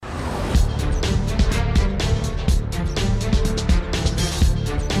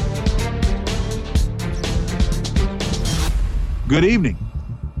Good evening.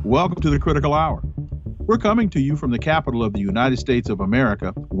 Welcome to the Critical Hour. We're coming to you from the capital of the United States of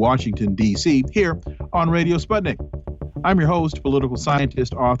America, Washington, D.C., here on Radio Sputnik. I'm your host, political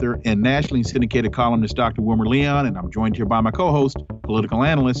scientist, author, and nationally syndicated columnist Dr. Wilmer Leon, and I'm joined here by my co-host, political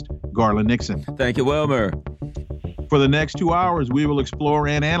analyst, Garland Nixon. Thank you, Wilmer. For the next 2 hours, we will explore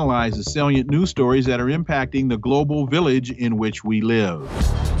and analyze the salient news stories that are impacting the global village in which we live.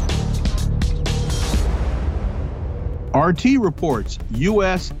 RT reports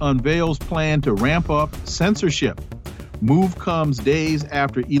U.S. unveils plan to ramp up censorship. Move comes days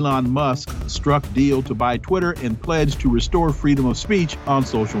after Elon Musk struck deal to buy Twitter and pledged to restore freedom of speech on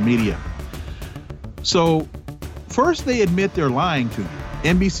social media. So, first they admit they're lying to you.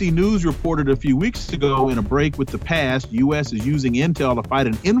 NBC News reported a few weeks ago in a break with the past, U.S. is using intel to fight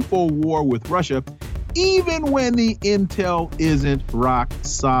an info war with Russia, even when the intel isn't rock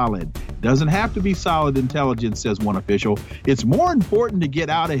solid. Doesn't have to be solid intelligence, says one official. It's more important to get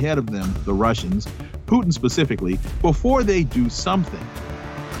out ahead of them, the Russians, Putin specifically, before they do something.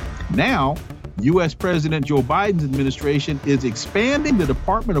 Now, U.S. President Joe Biden's administration is expanding the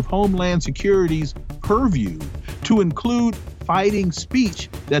Department of Homeland Security's purview to include fighting speech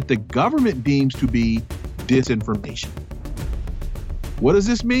that the government deems to be disinformation. What does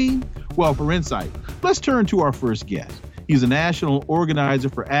this mean? Well, for insight, let's turn to our first guest. He's a national organizer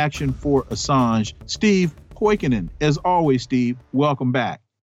for Action for Assange, Steve Poikonen. As always, Steve, welcome back.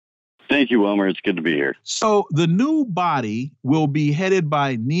 Thank you, Wilmer. It's good to be here. So the new body will be headed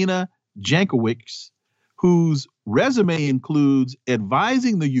by Nina Jankowicz, whose resume includes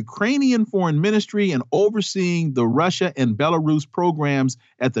advising the Ukrainian Foreign Ministry and overseeing the Russia and Belarus programs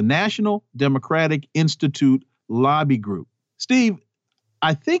at the National Democratic Institute Lobby Group. Steve,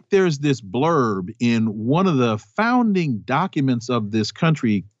 I think there's this blurb in one of the founding documents of this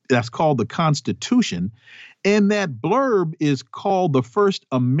country that's called the Constitution, and that blurb is called the First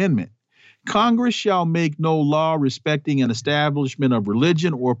Amendment. Congress shall make no law respecting an establishment of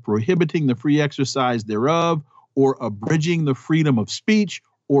religion or prohibiting the free exercise thereof, or abridging the freedom of speech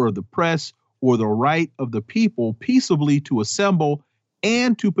or of the press or the right of the people peaceably to assemble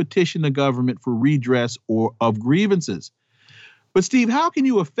and to petition the government for redress or of grievances. But Steve, how can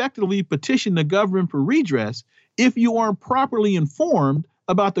you effectively petition the government for redress if you aren't properly informed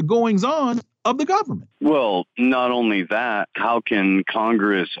about the goings-on of the government? Well, not only that, how can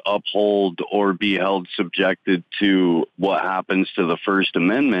Congress uphold or be held subjected to what happens to the First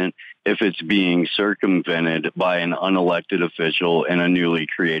Amendment if it's being circumvented by an unelected official in a newly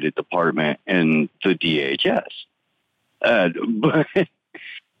created department in the DHS?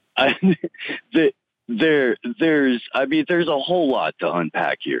 There's a whole lot to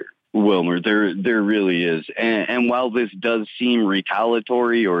unpack here, Wilmer. There really is. And while this does seem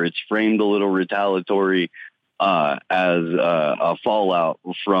retaliatory, or it's framed a little retaliatory as a fallout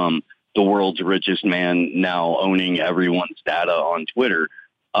from the world's richest man now owning everyone's data on Twitter,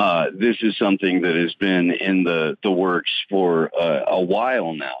 this is something that has been in the works for a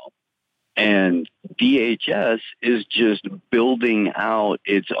while now. And DHS is just building out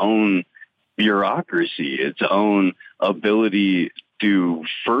its own bureaucracy, its own ability to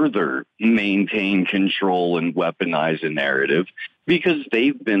further maintain control and weaponize a narrative, because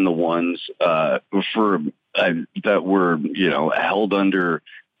they've been the ones that were, held under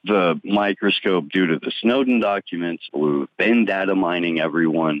the microscope due to the Snowden documents, who've been data mining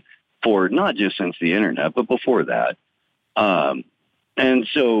everyone for not just since the internet, but before that. And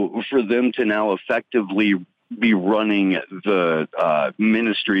so for them to now effectively be running the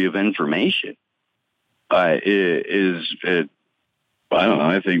Ministry of Information I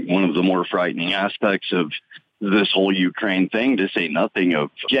think one of the more frightening aspects of this whole Ukraine thing, to say nothing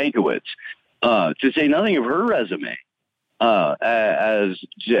of Jankowicz, to say nothing of her resume as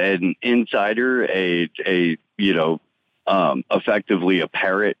an insider, effectively a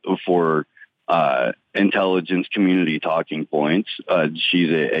parrot for intelligence community talking points. She's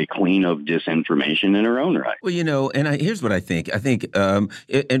a queen of disinformation in her own right. Well, and here's what I think. I think, and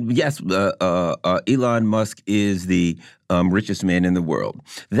yes, Elon Musk is the richest man in the world.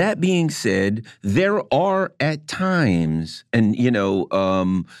 That being said, there are at times, and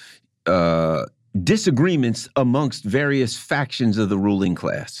disagreements amongst various factions of the ruling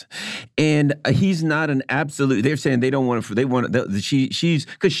class, and he's not an absolute. They're saying they don't want to. They want she's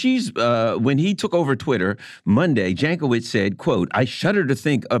when he took over Twitter Monday, Jankowicz said, "quote I shudder to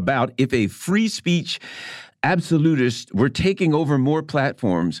think about if a free speech absolutists were taking over more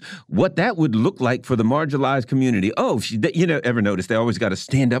platforms, what that would look like for the marginalized community. Oh, you know, ever notice they always got to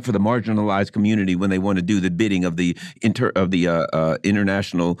stand up for the marginalized community when they want to do the bidding of the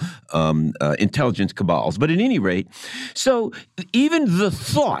international intelligence cabals. But at any rate, so even the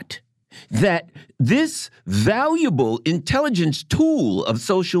thought that this valuable intelligence tool of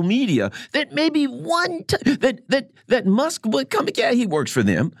social media, that maybe that Musk would come, yeah, he works for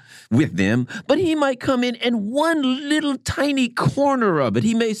them, with them, but he might come in and one little tiny corner of it,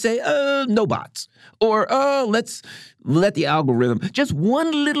 he may say, no bots, or let's let the algorithm, just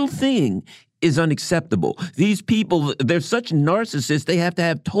one little thing is unacceptable. These people, they're such narcissists, they have to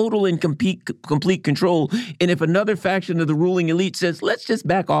have total and complete control. And if another faction of the ruling elite says, let's just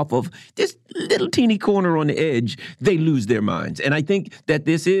back off of this little teeny corner on the edge, they lose their minds. And I think that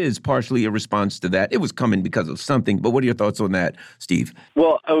this is partially a response to that. It was coming because of something. But what are your thoughts on that, Steve?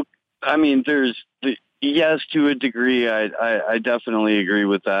 Well, I mean, yes, to a degree, I definitely agree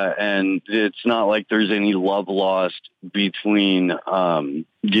with that. And it's not like there's any love lost between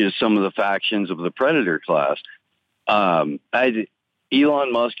some of the factions of the predator class. Elon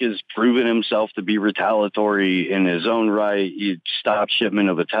Musk has proven himself to be retaliatory in his own right. He stopped shipment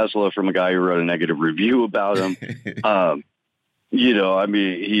of a Tesla from a guy who wrote a negative review about him. You know, I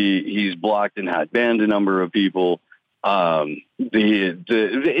mean, he's blocked and had banned a number of people. Buying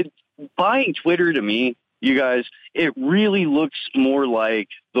Twitter, to me, you guys, it really looks more like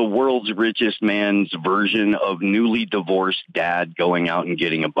the world's richest man's version of newly divorced dad going out and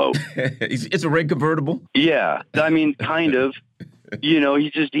getting a boat. It's a red convertible? Yeah. I mean, kind of. You know,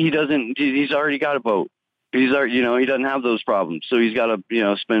 he's already got a boat. He doesn't have those problems. So he's got to,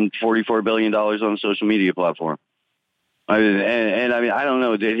 spend $44 billion on a social media platform. I mean, I don't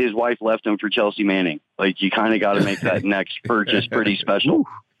know. His wife left him for Chelsea Manning. Like, you kind of got to make that next purchase pretty special.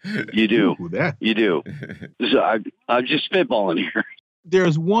 You do. You do. So I'm just spitballing here.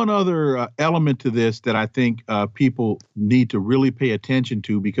 There's one other element to this that I think people need to really pay attention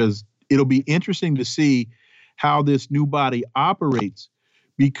to, because it'll be interesting to see how this new body operates.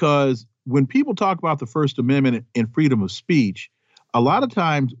 Because when people talk about the First Amendment and freedom of speech, a lot of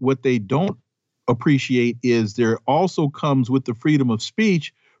times what they don't appreciate is there also comes with the freedom of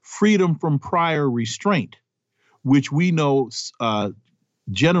speech, freedom from prior restraint, which we know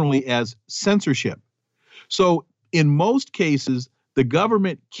generally as censorship. So in most cases, the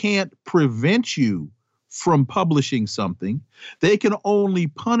government can't prevent you from publishing something. They can only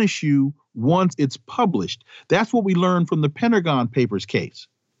punish you once it's published. That's what we learned from the Pentagon Papers case.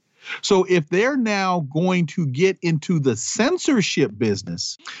 So if they're now going to get into the censorship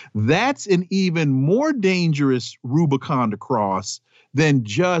business, that's an even more dangerous Rubicon to cross than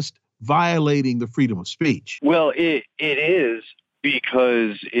just violating the freedom of speech. Well, it is,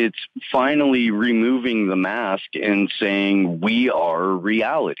 because it's finally removing the mask and saying we are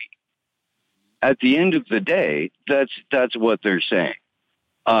reality. At the end of the day, that's what they're saying.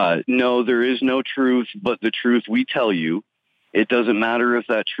 No, there is no truth but the truth we tell you. It doesn't matter if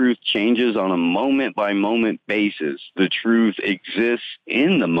that truth changes on a moment-by-moment basis. The truth exists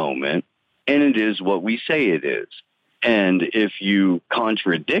in the moment, and it is what we say it is. And if you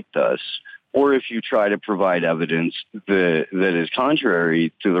contradict us, or if you try to provide evidence that is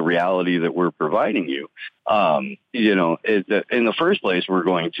contrary to the reality that we're providing you, in the first place, we're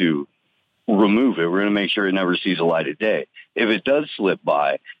going to remove it. We're going to make sure it never sees the light of day. If it does slip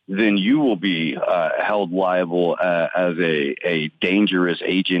by, then you will be held liable as a dangerous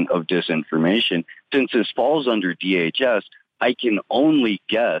agent of disinformation. Since this falls under DHS, I can only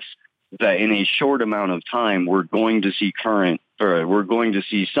guess that in a short amount of time, we're going to see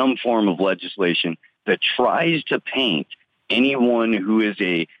some form of legislation that tries to paint anyone who is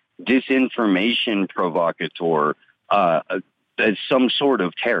a disinformation provocateur as some sort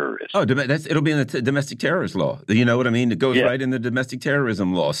of terrorist. Oh, it'll be in the domestic terrorist law. You know what I mean? It goes right in the domestic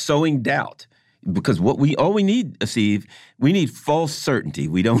terrorism law, sowing doubt. Because all we need, Steve, we need false certainty.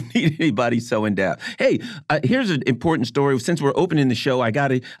 We don't need anybody sowing doubt. Hey, here's an important story. Since we're opening the show,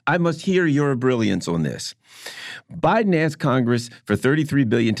 I must hear your brilliance on this. Biden asked Congress for $33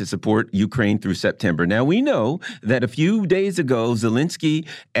 billion to support Ukraine through September. Now, we know that a few days ago, Zelensky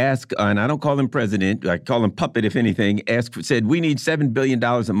asked, and I don't call him president, I call him puppet, if anything, said, we need $7 billion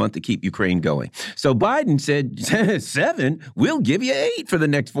a month to keep Ukraine going. So Biden said, 7? We'll give you 8 for the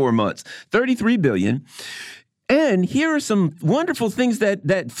next 4 months. $33 billion. And here are some wonderful things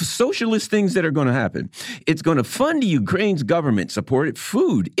that socialist things that are going to happen. It's going to fund Ukraine's government-supported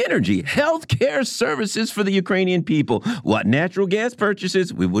food, energy, health care services for the Ukrainian people. What natural gas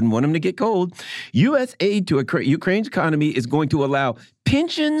purchases? We wouldn't want them to get cold. U.S. aid to Ukraine's economy is going to allow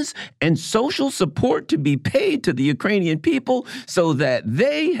pensions and social support to be paid to the Ukrainian people so that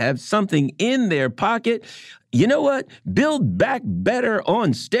they have something in their pocket. You know what? Build back better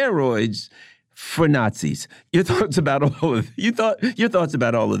on steroids for Nazis. Your thoughts about all of your thoughts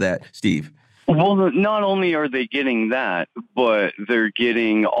about all of that, Steve? Well, not only are they getting that, but they're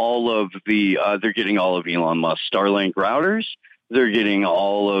getting all of Elon Musk's Starlink routers. They're getting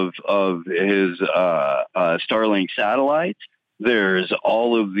all of his Starlink satellites. There's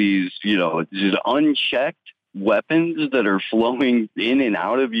all of these, just unchecked weapons that are flowing in and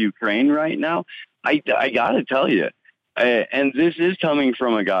out of Ukraine right now. I got to tell you, and this is coming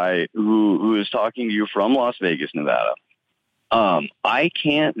from a guy who is talking to you from Las Vegas, Nevada. I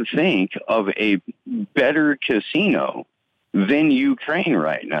can't think of a better casino than Ukraine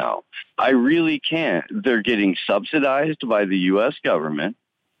right now. I really can't. They're getting subsidized by the U.S. government.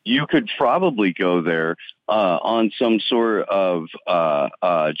 You could probably go there on some sort of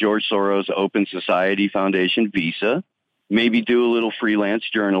George Soros Open Society Foundation visa, maybe do a little freelance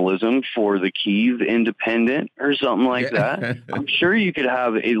journalism for the Kyiv Independent or something like that. I'm sure you could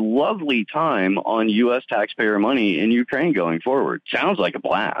have a lovely time on U.S. taxpayer money in Ukraine going forward. Sounds like a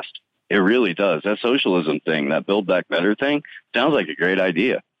blast. It really does. That socialism thing, that Build Back Better thing, sounds like a great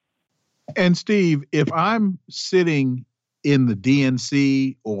idea. And Steve, if I'm sitting in the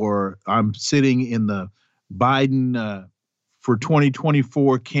DNC or I'm sitting in the Biden for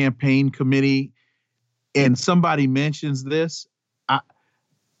 2024 campaign committee and somebody mentions this,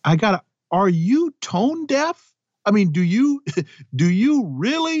 I gotta, are you tone deaf? I mean, do you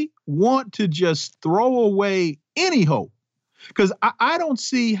really want to just throw away any hope? Because I don't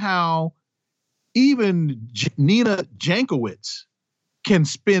see how even Nina Jankowicz can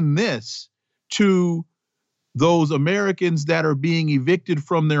spin this to those Americans that are being evicted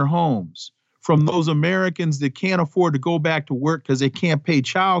from their homes, from those Americans that can't afford to go back to work because they can't pay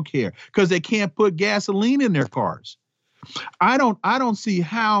child care, because they can't put gasoline in their cars. I don't see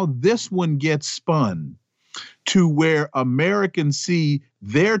how this one gets spun to where Americans see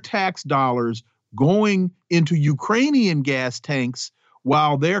their tax dollars going into Ukrainian gas tanks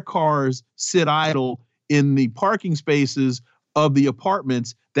while their cars sit idle in the parking spaces of the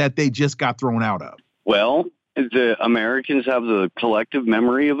apartments that they just got thrown out of. Well, the Americans have the collective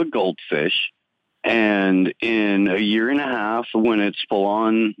memory of a goldfish. And in a year and a half, when it's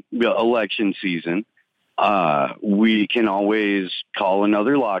full-on election season, we can always call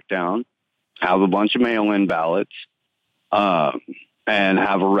another lockdown, have a bunch of mail-in ballots, and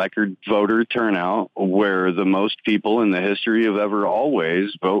have a record voter turnout where the most people in the history of ever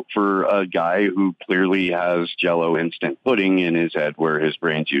always vote for a guy who clearly has Jell-O instant pudding in his head where his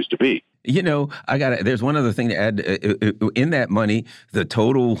brains used to be. You know, there's one other thing to add. In that money, the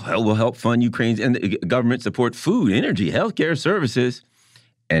total will help fund Ukraine's and government support food, energy, healthcare services,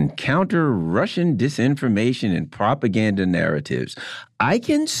 and counter Russian disinformation and propaganda narratives. I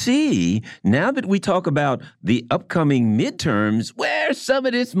can see, now that we talk about the upcoming midterms, where some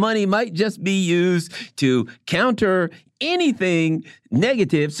of this money might just be used to counter anything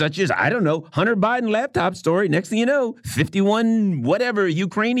negative, such as, I don't know, Hunter Biden laptop story. Next thing you know, 51 whatever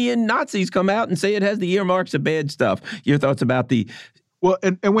Ukrainian Nazis come out and say it has the earmarks of bad stuff. Your thoughts about the... Well,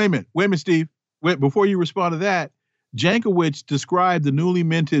 and wait a minute, Steve. Before you respond to that, Jankowicz described the newly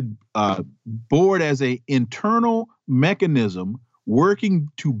minted board as an internal mechanism working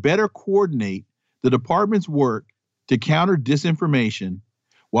to better coordinate the department's work to counter disinformation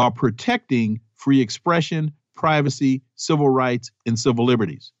while protecting free expression, privacy, civil rights, and civil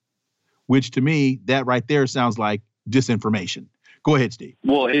liberties, which to me, that right there sounds like disinformation. Go ahead, Steve.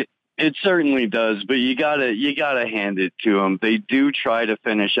 Well, it certainly does, but you gotta hand it to them. They do try to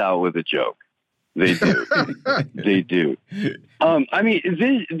finish out with a joke. They do. They do. I mean,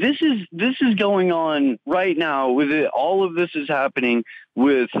 this is going on right now. With it, all of this is happening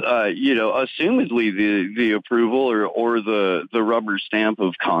with, assumedly the approval or the rubber stamp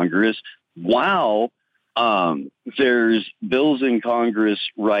of Congress. While there's bills in Congress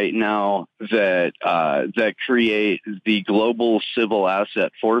right now that create the Global Civil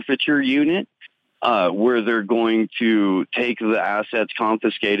Asset Forfeiture Unit. Where they're going to take the assets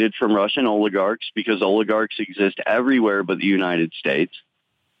confiscated from Russian oligarchs, because oligarchs exist everywhere but the United States.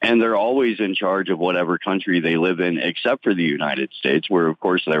 And they're always in charge of whatever country they live in, except for the United States, where, of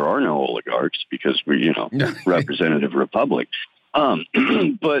course, there are no oligarchs because we're, representative republic.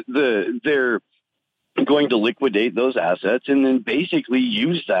 But they're going to liquidate those assets and then basically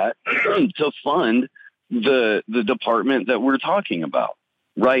use that to fund the department that we're talking about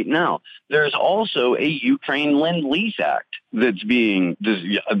right now. There's also a Ukraine lend-lease act that's being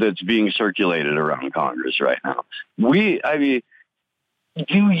circulated around Congress right now. I mean,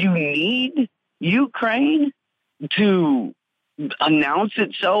 do you need Ukraine to announce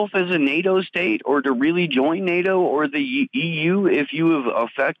itself as a NATO state or to really join NATO or the EU if you have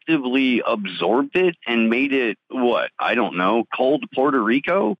effectively absorbed it and made it, cold Puerto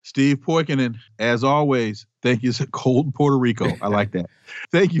Rico? Steve Poikonen, as always, thank you. Cold Puerto Rico. I like that.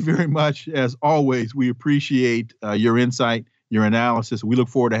 Thank you very much. As always, we appreciate your insight, your analysis. We look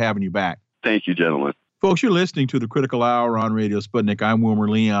forward to having you back. Thank you, gentlemen. Folks, you're listening to The Critical Hour on Radio Sputnik. I'm Wilmer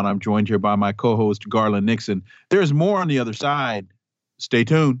Leon. I'm joined here by my co-host, Garland Nixon. There's more on the other side. Stay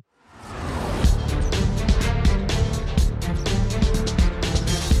tuned.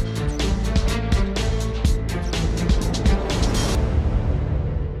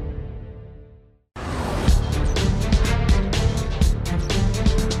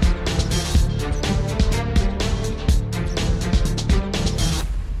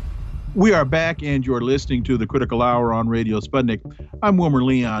 We are back, and you're listening to The Critical Hour on Radio Sputnik. I'm Wilmer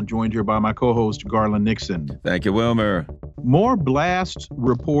Leon, joined here by my co-host, Garland Nixon. Thank you, Wilmer. More blasts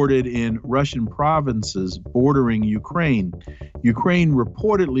reported in Russian provinces bordering Ukraine. Ukraine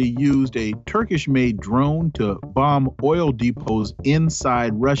reportedly used a Turkish-made drone to bomb oil depots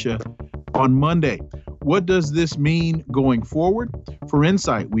inside Russia on Monday. What does this mean going forward? For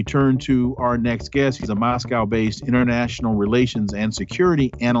insight, we turn to our next guest. He's a Moscow-based international relations and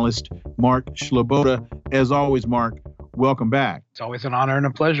security analyst, Mark Sleboda. As always, Mark, welcome back. It's always an honor and a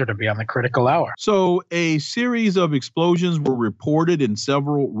pleasure to be on The Critical Hour. So a series of explosions were reported in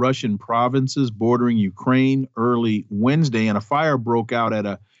several Russian provinces bordering Ukraine early Wednesday, and a fire broke out at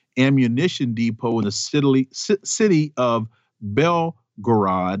an ammunition depot in the city of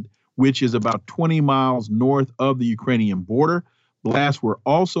Belgorod, which is about 20 miles north of the Ukrainian border. Blasts were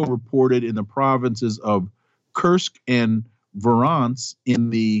also reported in the provinces of Kursk and Voronezh in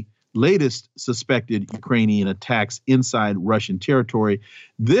the latest suspected Ukrainian attacks inside Russian territory.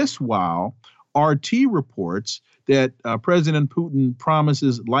 This while RT reports that President Putin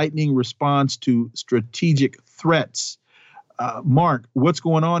promises lightning response to strategic threats. Mark, what's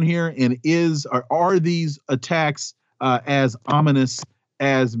going on here? And are these attacks as ominous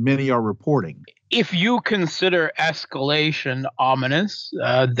as many are reporting? If you consider escalation ominous,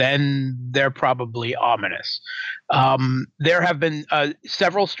 then they're probably ominous. There have been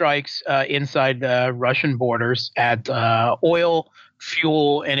several strikes inside Russian borders at oil,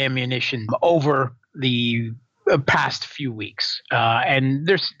 fuel, and ammunition over the past few weeks. And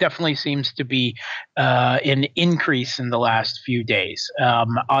there definitely seems to be an increase in the last few days.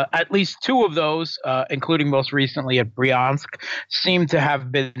 At least two of those, including most recently at Bryansk, seem to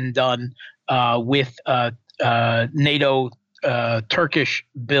have been done with NATO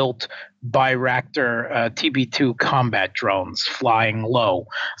Turkish-built Bayraktar TB2 combat drones flying low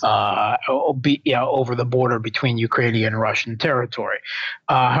over the border between Ukrainian and Russian territory.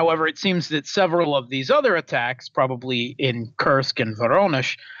 However, it seems that several of these other attacks, probably in Kursk and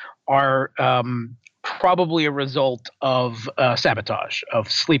Voronezh, are probably a result of sabotage, of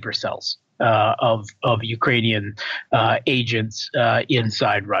sleeper cells. Of Ukrainian agents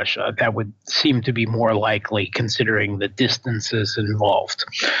inside Russia. That would seem to be more likely considering the distances involved.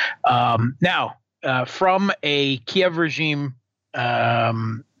 Now, from a Kiev regime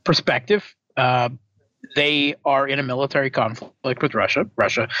perspective, they are in a military conflict with Russia.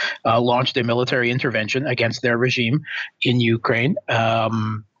 Russia launched a military intervention against their regime in Ukraine.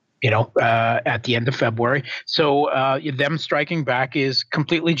 At the end of February. So them striking back is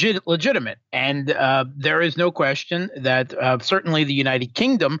completely legitimate. And there is no question that certainly the United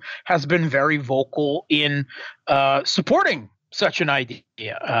Kingdom has been very vocal in supporting such an idea,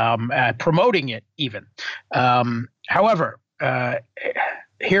 promoting it even. However,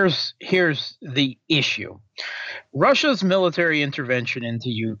 here's the issue. Russia's military intervention into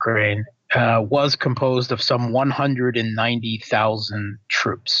Ukraine was composed of some 190,000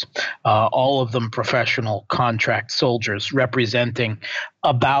 troops, all of them professional contract soldiers, representing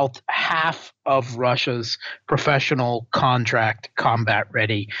about half of Russia's professional contract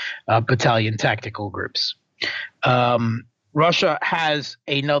combat-ready battalion tactical groups. Russia has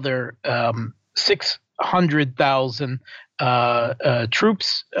another 600,000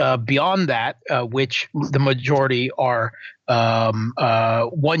 troops beyond that, which the majority are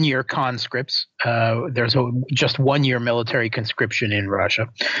one-year conscripts. There's just one-year military conscription in Russia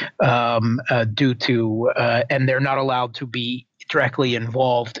due to, and they're not allowed to directly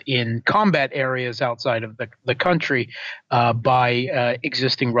involved in combat areas outside of the country by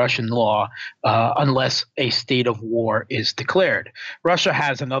existing Russian law unless a state of war is declared. Russia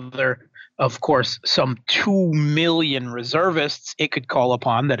has another, of course, some 2 million reservists it could call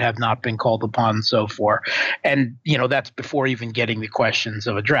upon that have not been called upon so far. And, that's before even getting the questions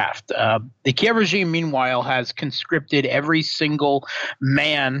of a draft. The Kiev regime, meanwhile, has conscripted every single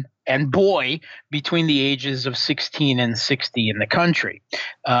man and boy between the ages of 16 and 60 in the country.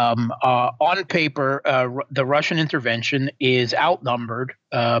 On paper, the Russian intervention is outnumbered,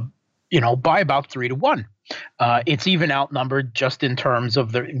 by about 3-1. It's even outnumbered just in terms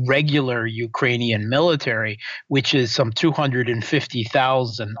of the regular Ukrainian military, which is some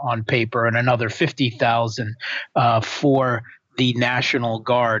 250,000 on paper and another 50,000 for the National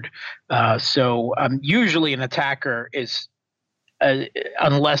Guard. So usually an attacker is,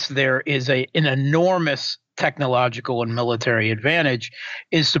 unless there is an enormous technological and military advantage,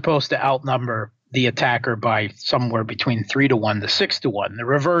 is supposed to outnumber the attacker by somewhere between 3-1 to 6-1. The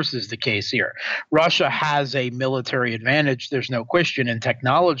reverse is the case here. Russia has a military advantage, there's no question, in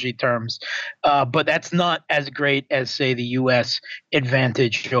technology terms, but that's not as great as, say, the U.S.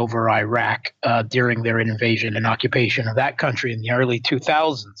 advantage over Iraq during their invasion and occupation of that country in the early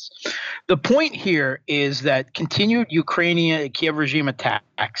 2000s. The point here is that continued Ukrainian Kiev regime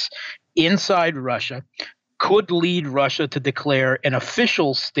attacks inside Russia could lead Russia to declare an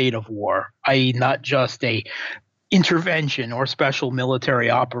official state of war, i.e. not just a intervention or special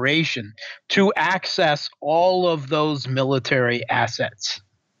military operation, to access all of those military assets.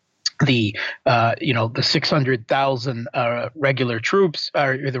 The 600,000 regular troops,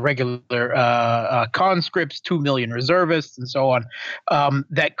 or the regular conscripts, 2 million reservists, and so on,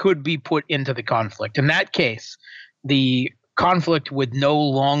 that could be put into the conflict. In that case, the conflict would no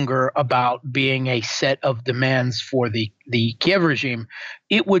longer about being a set of demands for the Kiev regime.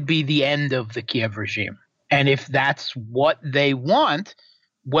 It would be the end of the Kiev regime. And if that's what they want,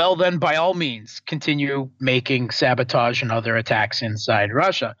 well, then by all means, continue making sabotage and other attacks inside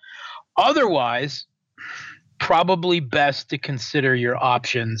Russia. Otherwise, probably best to consider your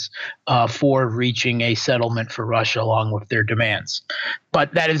options for reaching a settlement for Russia along with their demands.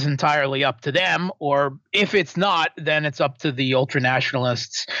 But that is entirely up to them, or if it's not, then it's up to the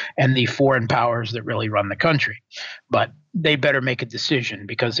ultranationalists and the foreign powers that really run the country. But they better make a decision,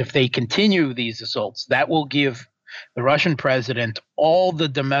 because if they continue these assaults, that will give the Russian president all the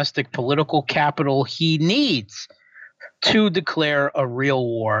domestic political capital he needs to declare a real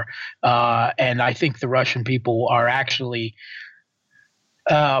war. And I think the Russian people are actually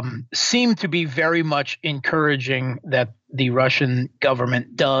seem to be very much encouraging that the Russian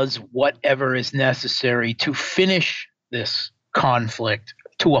government does whatever is necessary to finish this conflict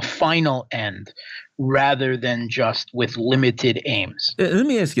to a final end, rather than just with limited aims. Let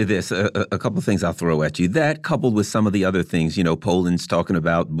me ask you this, a couple of things I'll throw at you. That coupled with some of the other things, Poland's talking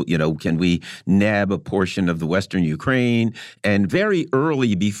about, can we nab a portion of the Western Ukraine? And very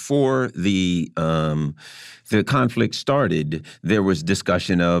early before the conflict started, there was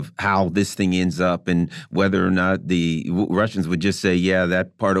discussion of how this thing ends up and whether or not the Russians would just say, yeah,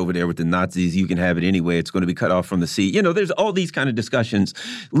 that part over there with the Nazis, you can have it anyway. It's going to be cut off from the sea. There's all these kind of discussions.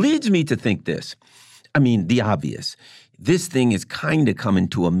 Leads me to think this. I mean, the obvious. This thing is kind of coming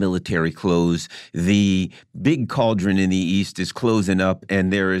to a military close. The big cauldron in the East is closing up,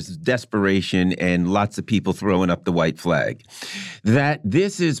 and there is desperation and lots of people throwing up the white flag. That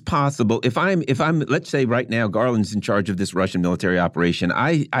this is possible. If I'm, let's say right now, Garland's in charge of this Russian military operation,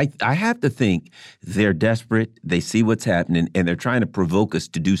 I have to think they're desperate. They see what's happening, and they're trying to provoke us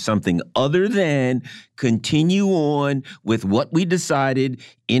to do something other than continue on with what we decided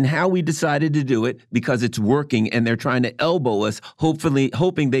in how we decided to do it, because it's working, and they're trying to elbow us,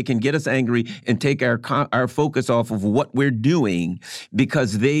 hoping they can get us angry and take our focus off of what we're doing,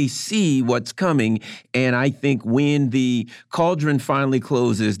 because they see what's coming. And I think when the cauldron finally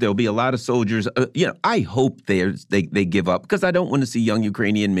closes, there'll be a lot of soldiers. I hope they give up, because I don't want to see young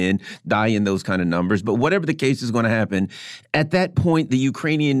Ukrainian men die in those kind of numbers. But whatever the case is going to happen, at that point, the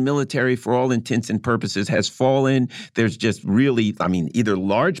Ukrainian military, for all intents and purposes, has fallen. There's just really, either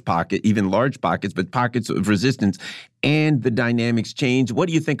large pockets, but pockets of resistance, and the dynamics change. What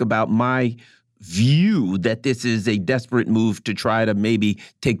do you think about my view that this is a desperate move to try to maybe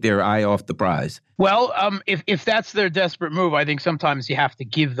take their eye off the prize? Well, if that's their desperate move, I think sometimes you have to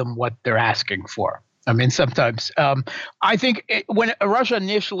give them what they're asking for. Sometimes. I think when Russia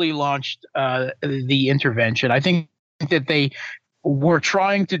initially launched the intervention, I think that they we're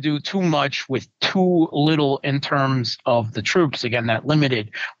trying to do too much with too little in terms of the troops. Again, that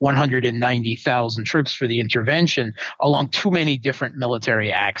limited 190,000 troops for the intervention along too many different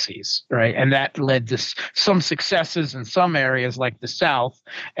military axes, right? And that led to some successes in some areas like the South,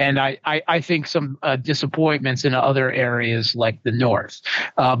 and I think some disappointments in other areas like the North.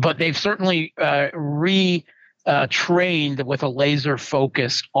 But they've certainly trained with a laser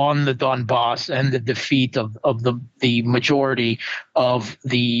focus on the Donbass and the defeat of the majority of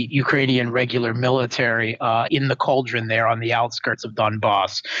the Ukrainian regular military in the cauldron there on the outskirts of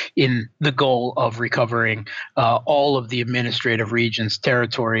Donbass, in the goal of recovering all of the administrative regions,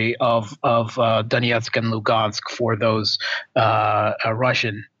 territory of Donetsk and Lugansk for those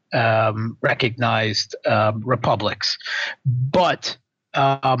Russian recognized republics. But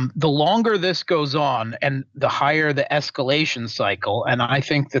the longer this goes on and the higher the escalation cycle, and I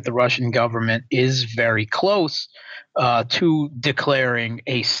think that the Russian government is very close to declaring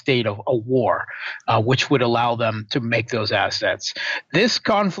a state of a war, which would allow them to make those assets. This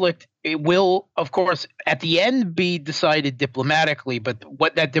conflict, it will, of course, at the end be decided diplomatically, but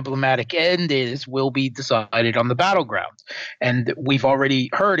what that diplomatic end is will be decided on the battleground. And we've already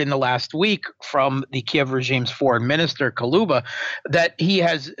heard in the last week from the Kiev regime's foreign minister, Kaluba, that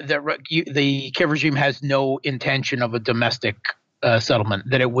the Kiev regime has no intention of a domestic settlement,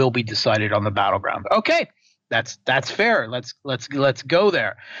 that it will be decided on the battleground. Okay. That's fair. Let's go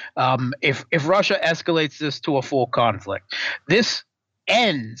there. If Russia escalates this to a full conflict, this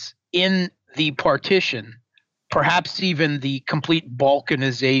ends in the partition, perhaps even the complete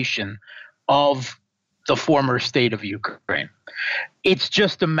balkanization of the former state of Ukraine. It's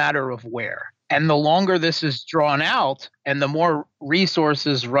just a matter of where. And the longer this is drawn out and the more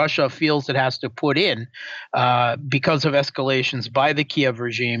resources Russia feels it has to put in because of escalations by the Kiev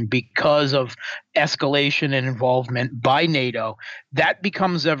regime, because of escalation and involvement by NATO, that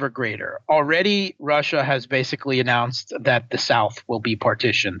becomes ever greater. Already, Russia has basically announced that the South will be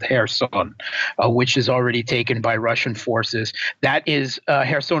partitioned, Kherson, which is already taken by Russian forces. That is,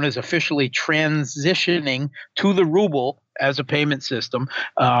 Kherson is officially transitioning to the ruble as a payment system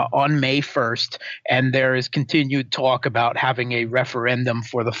on May 1st, and there is continued talk about having a referendum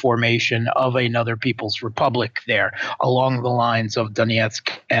for the formation of another People's Republic there along the lines of Donetsk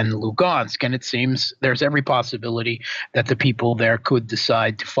and Lugansk. And it seems there's every possibility that the people there could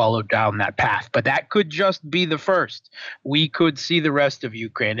decide to follow down that path. But that could just be the first. We could see the rest of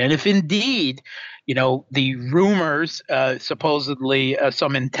Ukraine. And if indeed, the rumors, supposedly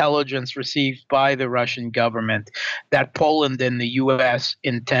some intelligence received by the Russian government, that Poland and the U.S.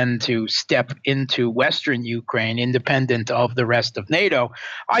 intend to step into Western Ukraine independent of the rest of NATO,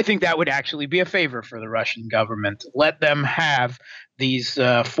 I think that would actually be a favor for the Russian government. Let them have these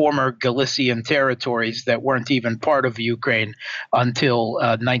former Galician territories that weren't even part of Ukraine until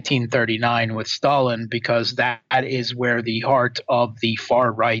 1939 with Stalin, because that is where the heart of the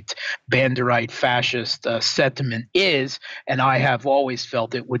far-right, Banderite fascist sentiment is. And I have always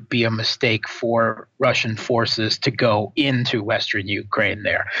felt it would be a mistake for Russian forces to go into Western Ukraine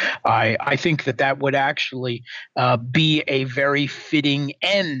there. I think that would actually be a very fitting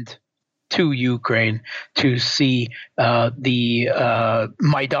end to Ukraine, to see the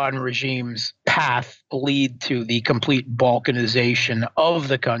Maidan regime's path lead to the complete balkanization of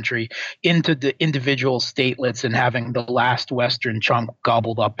the country into the individual statelets and having the last Western chunk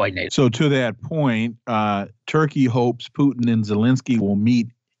gobbled up by NATO. So to that point, Turkey hopes Putin and Zelensky will meet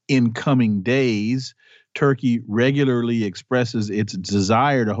in coming days. Turkey regularly expresses its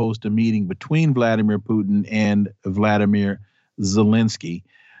desire to host a meeting between Vladimir Putin and Vladimir Zelensky.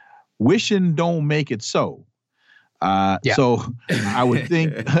 Wishing don't make it so. So I would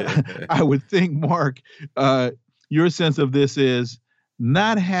think, Mark, your sense of this is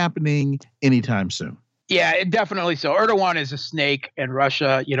not happening anytime soon. Yeah, definitely so. Erdogan is a snake, and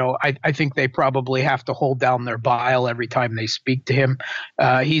Russia, I think they probably have to hold down their bile every time they speak to him.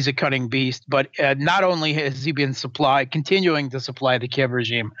 He's a cunning beast, but not only has he been continuing to supply the Kiev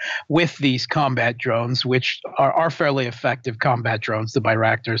regime with these combat drones, which are fairly effective combat drones, the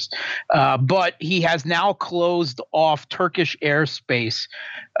Bayraktars, but he has now closed off Turkish airspace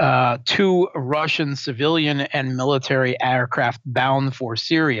to Russian civilian and military aircraft bound for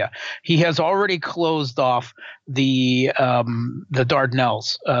Syria. He has already closed off the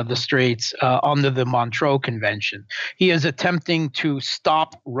Dardanelles, the Straits, under the Montreux Convention. He is attempting to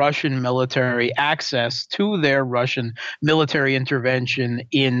stop Russian military access to their Russian military intervention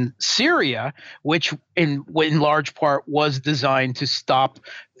in Syria, which in large part was designed to stop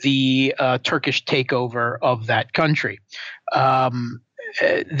the Turkish takeover of that country.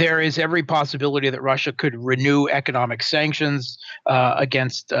 there is every possibility that Russia could renew economic sanctions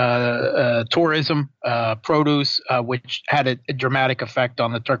against tourism, produce, which had a dramatic effect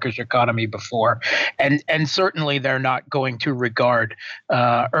on the Turkish economy before. And certainly they're not going to regard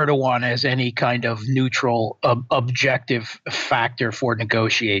Erdogan as any kind of neutral, objective factor for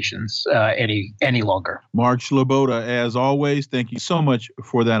negotiations any longer. Mark Sloboda, as always, thank you so much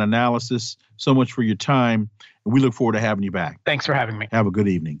for that analysis, so much for your time. And we look forward to having you back. Thanks for having me. Have a good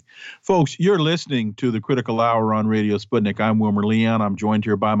evening. Folks, you're listening to the Critical Hour on Radio Sputnik. I'm Wilmer Leon. I'm joined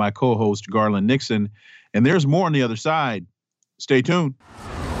here by my co-host, Garland Nixon. And there's more on the other side. Stay tuned.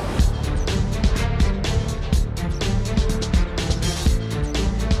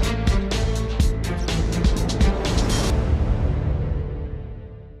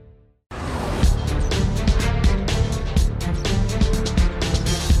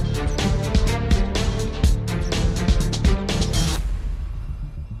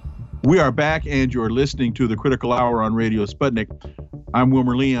 We are back, and you're listening to the Critical Hour on Radio Sputnik. I'm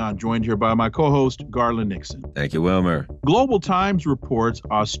Wilmer Leon, joined here by my co-host, Garland Nixon. Thank you, Wilmer. Global Times reports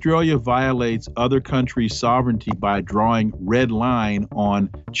Australia violates other countries' sovereignty by drawing red line on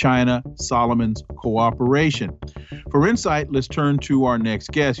China-Solomons cooperation. For insight, let's turn to our next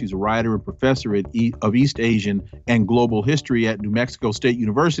guest. He's a writer and professor of East Asian and Global History at New Mexico State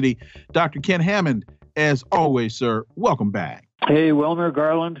University. Dr. Ken Hammond, as always, sir, welcome back. Hey, Wilmer,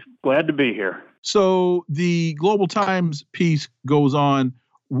 Garland, glad to be here. So the Global Times piece goes on,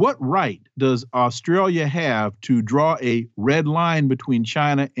 what right does Australia have to draw a red line between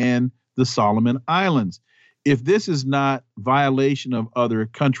China and the Solomon Islands? If this is not violation of other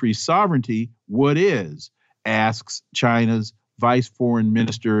countries' sovereignty, what is? Asks China's Vice Foreign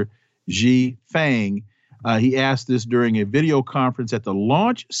Minister Xi Fang. He asked this during a video conference at the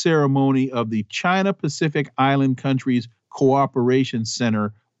launch ceremony of the China Pacific Island Countries Cooperation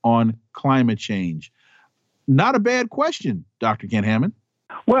Center on Climate Change. Not a bad question, Dr. Ken Hammond.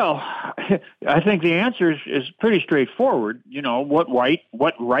 Well, I think the answer is pretty straightforward. You know, what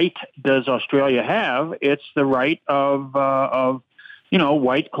right does Australia have? It's the right of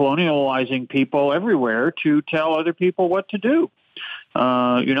white colonializing people everywhere to tell other people what to do.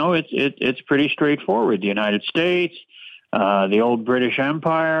 It's pretty straightforward. The United States, the old British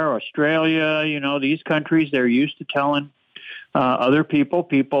Empire, Australia, these countries, they're used to telling other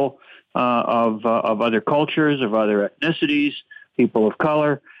people of other cultures, of other ethnicities, people of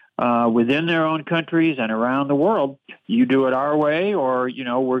color, within their own countries and around the world, you do it our way, or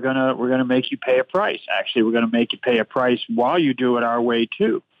we're gonna make you pay a price. Actually, we're gonna make you pay a price while you do it our way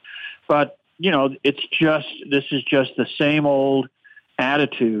too. But this is just the same old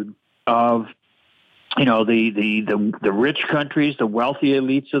attitude of the rich countries, the wealthy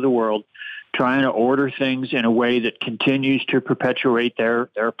elites of the world, trying to order things in a way that continues to perpetuate their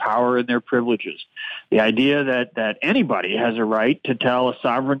power and their privileges. The idea that anybody has a right to tell a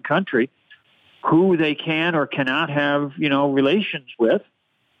sovereign country who they can or cannot have, relations with,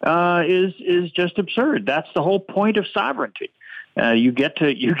 is just absurd. That's the whole point of sovereignty. You get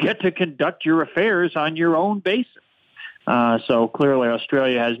to conduct your affairs on your own basis. So clearly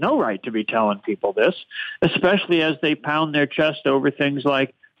Australia has no right to be telling people this, especially as they pound their chest over things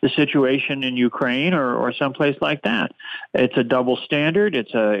like the situation in Ukraine or someplace like that. It's a double standard.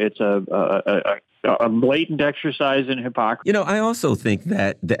 It's a blatant exercise in hypocrisy. I also think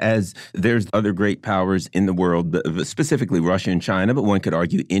that as there's other great powers in the world, specifically Russia and China, but one could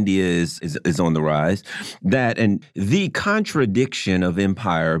argue India is on the rise, and the contradiction of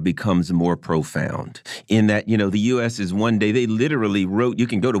empire becomes more profound in that, the U.S. is one day, they literally wrote, you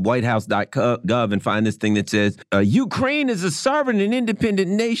can go to whitehouse.gov and find this thing that says, Ukraine is a sovereign and independent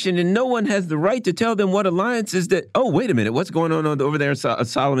nation and no one has the right to tell them what alliances that, oh, wait a minute, what's going on over there in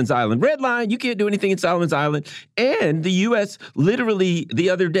Solomon's Island? Red line, you can't do anything in Solomon's Island. And the U.S. literally the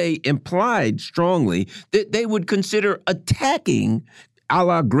other day implied strongly that they would consider attacking a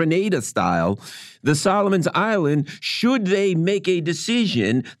la Grenada style, the Solomon's Island, should they make a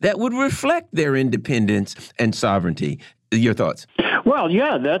decision that would reflect their independence and sovereignty. Your thoughts? Well,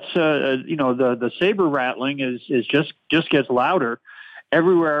 yeah, that's, the saber rattling is just gets louder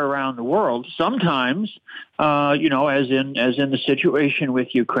everywhere around the world. Sometimes, as in the situation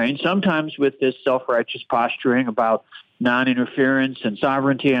with Ukraine, sometimes with this self-righteous posturing about non-interference and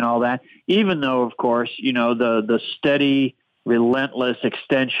sovereignty and all that, even though, of course, the steady, relentless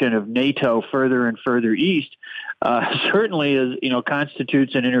extension of NATO further and further east certainly is,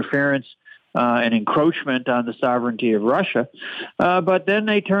 constitutes an interference an encroachment on the sovereignty of Russia. But then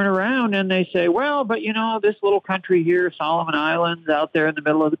they turn around and they say, well, but this little country here, Solomon Islands, out there in the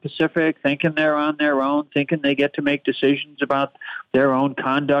middle of the Pacific, thinking they're on their own, thinking they get to make decisions about their own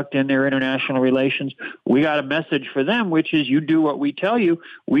conduct in their international relations. We got a message for them, which is you do what we tell you.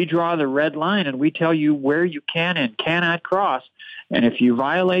 We draw the red line, and we tell you where you can and cannot cross. And if you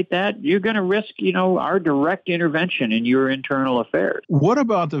violate that, you're going to risk, our direct intervention in your internal affairs. What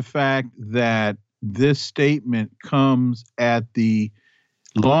about the fact that this statement comes at the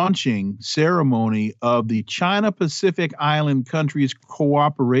launching ceremony of the China Pacific Island Countries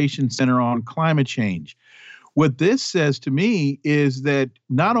Cooperation Center on Climate Change? What this says to me is that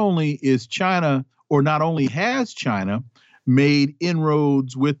not only has China made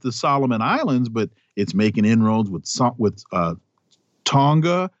inroads with the Solomon Islands, but it's making inroads with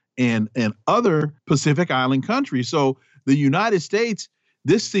Tonga and other Pacific Island countries. So the United States,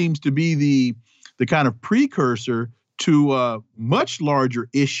 this seems to be the kind of precursor to a much larger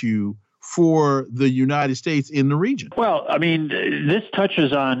issue for the United States in the region. Well, I mean, this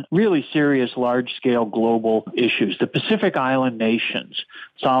touches on really serious, large-scale global issues. The Pacific Island nations,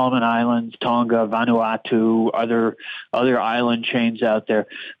 Solomon Islands, Tonga, Vanuatu, other island chains out there,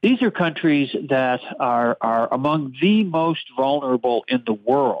 these are countries that are among the most vulnerable in the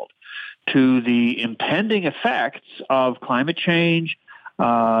world to the impending effects of climate change,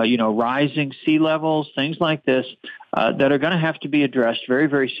 rising sea levels, things like this, that are going to have to be addressed very,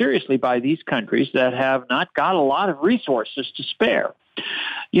 very seriously by these countries that have not got a lot of resources to spare.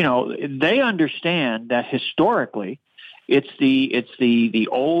 They understand that historically, it's the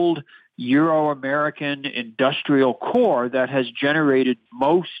old Euro-American industrial core that has generated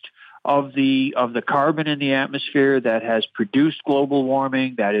most of the carbon in the atmosphere, that has produced global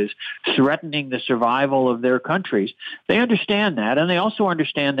warming, that is threatening the survival of their countries. They understand that, and they also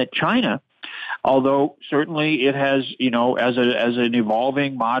understand that China, although certainly it has, as an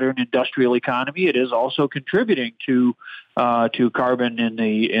evolving modern industrial economy, it is also contributing to carbon in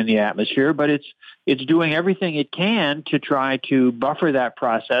the atmosphere, but it's doing everything it can to try to buffer that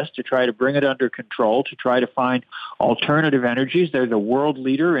process, to try to bring it under control, to try to find alternative energies. They're the world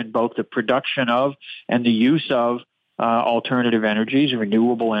leader in both the production of and the use of alternative energies,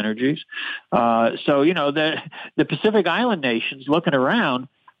 renewable energies. So the Pacific Island nations looking around,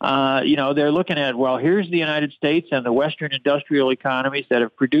 they're looking at, well, here's the United States and the Western industrial economies that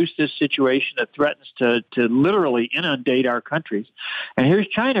have produced this situation that threatens to literally inundate our countries. And here's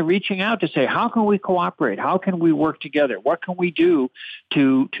China reaching out to say, how can we cooperate? How can we work together? What can we do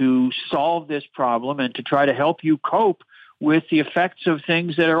to solve this problem and to try to help you cope with the effects of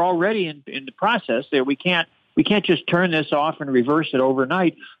things that are already in the process there? We can't just turn this off and reverse it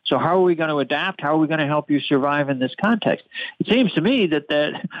overnight. So how are we going to adapt? How are we going to help you survive in this context? It seems to me that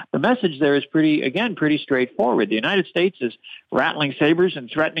the message there is pretty straightforward. The United States is rattling sabers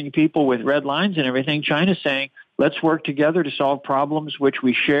and threatening people with red lines and everything. China's saying, let's work together to solve problems which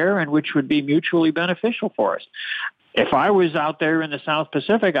we share and which would be mutually beneficial for us. If I was out there in the South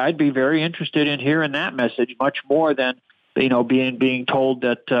Pacific, I'd be very interested in hearing that message much more than being told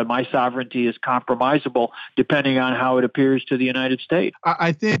that my sovereignty is compromisable depending on how it appears to the United States.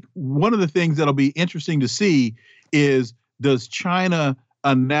 I think one of the things that'll be interesting to see is, does China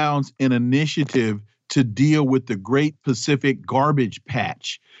announce an initiative to deal with the Great Pacific Garbage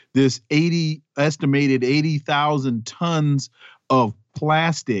Patch, this estimated 80,000 tons of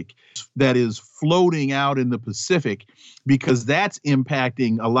plastic that is floating out in the Pacific, because that's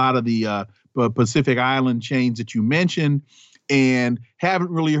impacting a lot of the Pacific Island chains that you mentioned, and haven't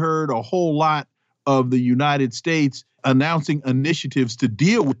really heard a whole lot of the United States announcing initiatives to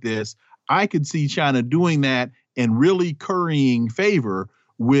deal with this. I could see China doing that and really currying favor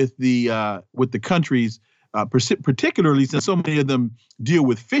with the countries, particularly since so many of them deal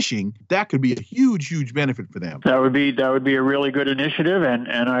with fishing. That could be a huge benefit for them. That would be a really good initiative, and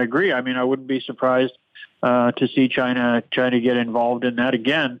I agree. I mean, I wouldn't be surprised to see China get involved in that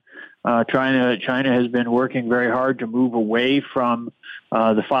again. China has been working very hard to move away from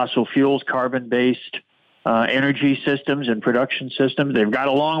the fossil fuels, carbon-based energy systems and production systems. They've got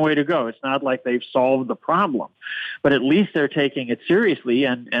a long way to go. It's not like they've solved the problem, but at least they're taking it seriously.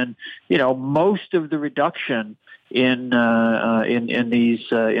 And most of the reduction in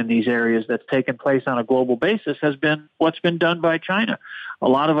these areas that's taken place on a global basis has been what's been done by China. A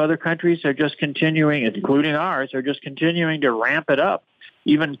lot of other countries are just continuing, including ours, are just continuing to ramp it up,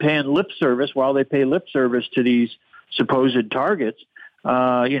 even paying lip service. While they pay lip service to these supposed targets,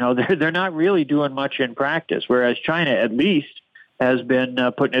 they're not really doing much in practice, whereas China at least has been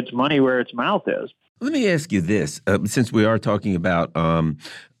putting its money where its mouth is. Let me ask you this, since we are talking about,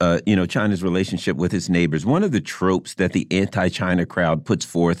 China's relationship with its neighbors. One of the tropes that the anti-China crowd puts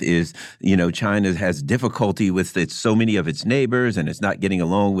forth is, China has difficulty with so many of its neighbors, and it's not getting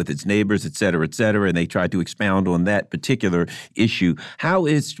along with its neighbors, et cetera, and they try to expound on that particular issue.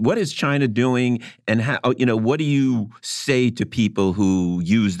 What is China doing, and what do you say to people who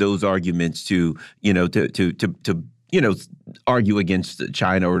use those arguments to argue against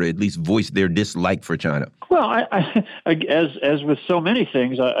China, or to at least voice their dislike for China? Well, I as with so many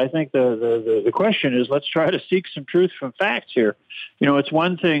things, I think the question is, let's try to seek some truth from facts here. It's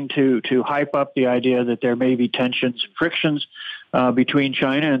one thing to hype up the idea that there may be tensions and frictions between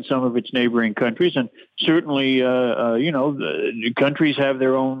China and some of its neighboring countries, and certainly, the countries have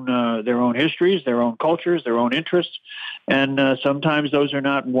their own histories, their own cultures, their own interests, and sometimes those are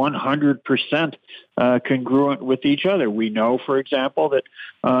not 100% congruent with each other. We know, for example,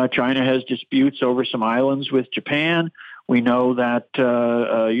 that China has disputes over some islands with Japan. We know that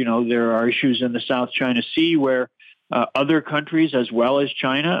there are issues in the South China Sea where other countries, as well as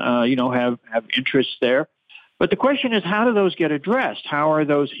China, have interests there. But the question is, how do those get addressed? How are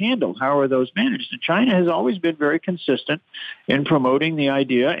those handled? How are those managed? And China has always been very consistent in promoting the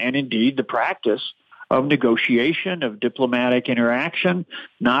idea, and indeed the practice, of negotiation, of diplomatic interaction,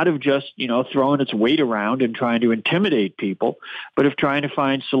 not of just, throwing its weight around and trying to intimidate people, but of trying to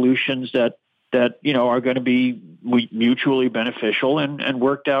find solutions that are going to be mutually beneficial and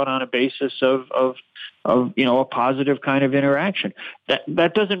worked out on a basis of a positive kind of interaction.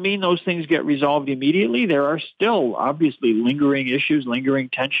 That doesn't mean those things get resolved immediately. There are still obviously lingering issues, lingering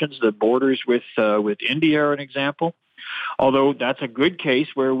tensions. The borders with India are an example. Although that's a good case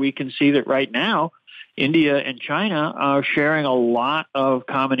where we can see that right now, India and China are sharing a lot of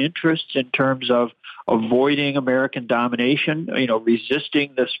common interests in terms of avoiding American domination,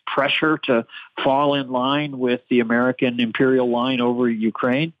 resisting this pressure to fall in line with the American imperial line over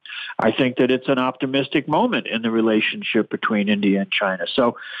Ukraine. I think that it's an optimistic moment in the relationship between India and China.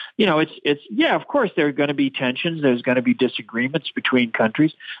 So, of course, there are going to be tensions. There's going to be disagreements between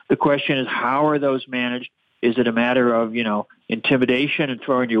countries. The question is, how are those managed? Is it a matter of, intimidation and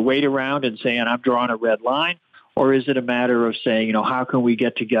throwing your weight around and saying, I'm drawing a red line? Or is it a matter of saying, how can we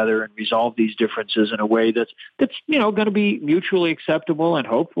get together and resolve these differences in a way that's going to be mutually acceptable and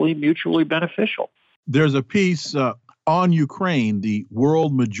hopefully mutually beneficial? There's a piece on Ukraine. The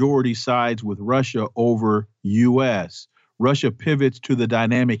world majority sides with Russia over U.S. Russia pivots to the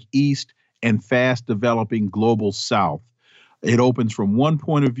dynamic East and fast developing global South. It opens from one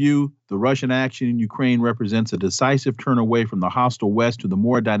point of view. The Russian action in Ukraine represents a decisive turn away from the hostile West to the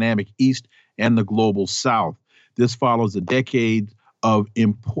more dynamic East and the global South. This follows a decade of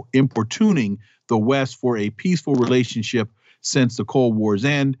importuning the West for a peaceful relationship since the Cold War's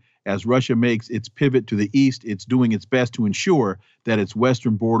end. As Russia makes its pivot to the East, it's doing its best to ensure that its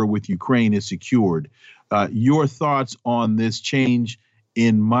western border with Ukraine is secured. Your thoughts on this change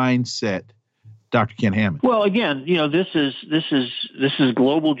in mindset, Dr. Ken Hammond? Well, again, this is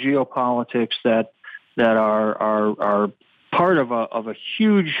global geopolitics that are part of a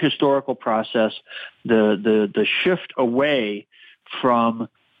huge historical process. The shift away from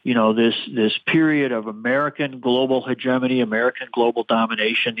this period of American global hegemony, American global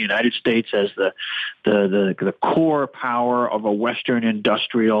domination, the United States as the core power of a Western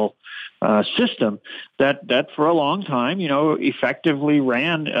industrial system that for a long time, effectively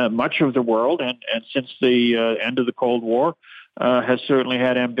ran much of the world, and since the end of the Cold War, has certainly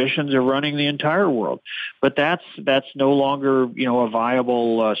had ambitions of running the entire world. But that's no longer a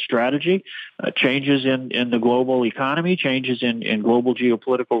viable strategy. Changes in the global economy, changes in global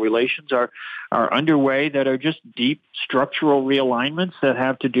geopolitical relations are underway that are just deep structural realignments that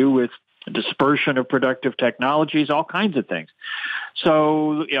have to do with dispersion of productive technologies, all kinds of things.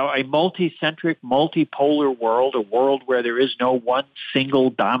 So, a multi-centric, multipolar world, a world where there is no one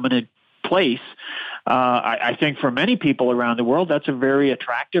single dominant place, I think for many people around the world, that's a very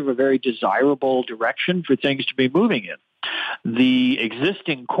attractive, a very desirable direction for things to be moving in. The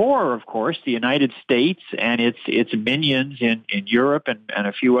existing core, of course, the United States and its minions in Europe and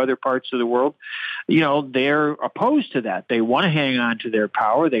a few other parts of the world, they're opposed to that. They want to hang on to their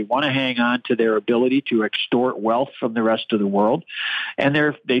power. They want to hang on to their ability to extort wealth from the rest of the world. And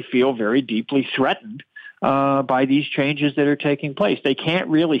they feel very deeply threatened by these changes that are taking place. They can't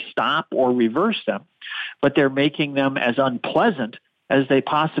really stop or reverse them, but they're making them as unpleasant as they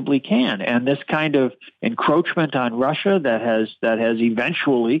possibly can. And this kind of encroachment on Russia that has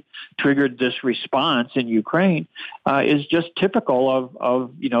eventually triggered this response in Ukraine is just typical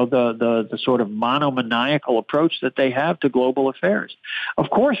of the sort of monomaniacal approach that they have to global affairs. Of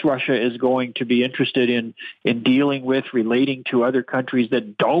course, Russia is going to be interested in dealing with, relating to other countries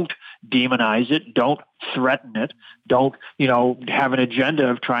that don't demonize it, don't threaten it, don't, have an agenda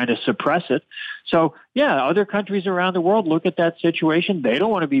of trying to suppress it. So, yeah, other countries around the world look at that situation. They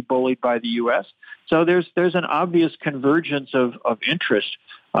don't want to be bullied by the U.S. So there's an obvious convergence of interest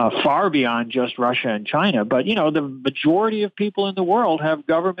far beyond just Russia and China. But, the majority of people in the world have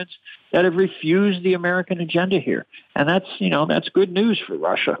governments that have refused the American agenda here. And that's good news for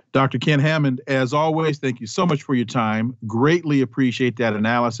Russia. Dr. Ken Hammond, as always, thank you so much for your time. Greatly appreciate that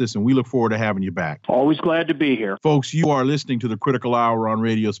analysis, and we look forward to having you back. Always glad to be here. Folks, you are listening to the Critical Hour on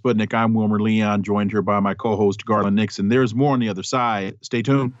Radio Sputnik. I'm Wilmer Leon, joined here by my co-host, Garland Nixon. There's more on the other side. Stay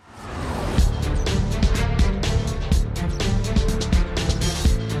tuned.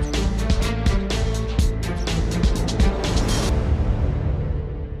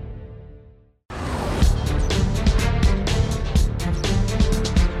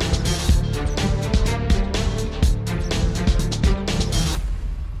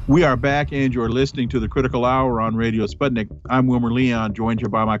 We are back, and you're listening to the Critical Hour on Radio Sputnik. I'm Wilmer Leon, joined here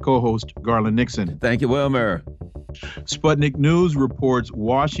by my co-host, Garland Nixon. Thank you, Wilmer. Sputnik News reports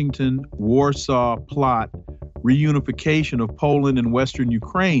Washington-Warsaw plot reunification of Poland and Western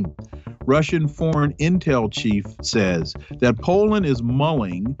Ukraine. Russian foreign intel chief says that Poland is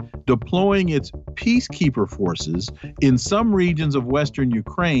mulling deploying its peacekeeper forces in some regions of Western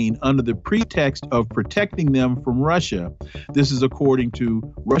Ukraine under the pretext of protecting them from Russia. This is according to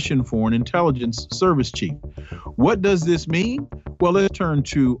Russian Foreign Intelligence Service chief. What does this mean? Well, let's turn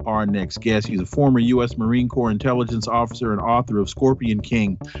to our next guest. He's a former U.S. Marine Corps intelligence officer and author of Scorpion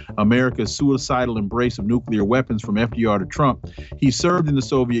King, America's Suicidal Embrace of Nuclear Weapons from FDR to Trump. He served in the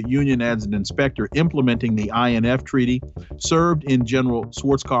Soviet Union as an inspector implementing the INF Treaty, served in General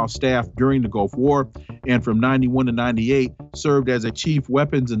Schwarzkopf's staff during the Gulf War, and from 91 to 98 served as a chief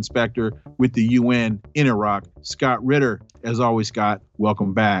weapons inspector with the UN in Iraq. Scott Ritter, as always, Scott,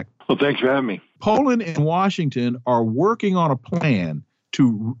 welcome back. Well, thanks for having me. Poland and Washington are working on a plan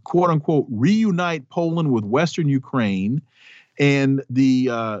to, quote unquote, reunite Poland with Western Ukraine, and the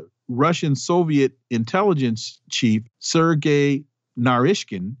Russian Soviet intelligence chief, Sergei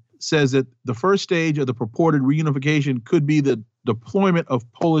Narishkin, says that the first stage of the purported reunification could be the deployment of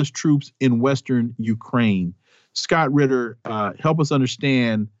Polish troops in Western Ukraine. Scott Ritter, help us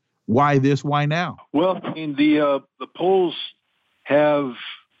understand why this, why now? Well, I mean, the Poles have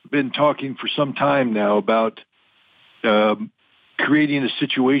been talking for some time now about creating a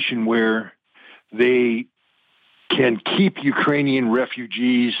situation where they can keep Ukrainian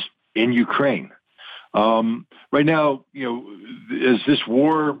refugees in Ukraine. Right now, as this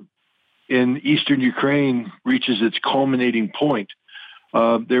war in eastern Ukraine reaches its culminating point,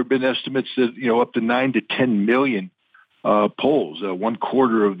 there have been estimates that up to 9 to 10 million Poles,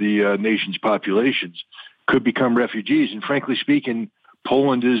 1/4 of the nation's populations, could become refugees. And frankly speaking,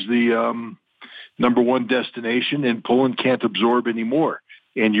 Poland is the number one destination, and Poland can't absorb anymore.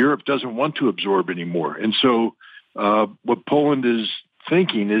 And Europe doesn't want to absorb anymore. And so what Poland is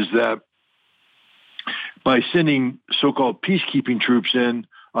thinking is that by sending so-called peacekeeping troops in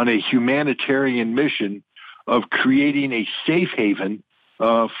on a humanitarian mission of creating a safe haven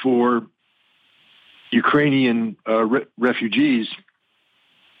for Ukrainian refugees,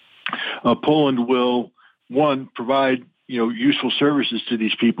 Poland will, one, provide useful services to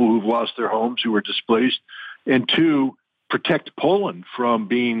these people who've lost their homes, who are displaced, and two, protect Poland from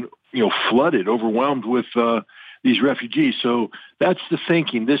being flooded, overwhelmed with these refugees. So that's the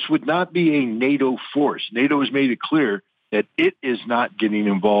thinking. This would not be a NATO force. NATO has made it clear that it is not getting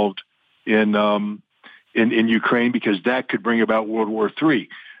involved in Ukraine because that could bring about World War III.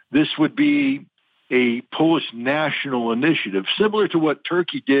 This would be a Polish national initiative, similar to what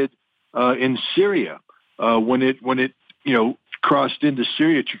Turkey did in Syria when it crossed into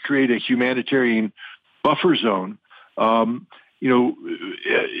Syria to create a humanitarian buffer zone. And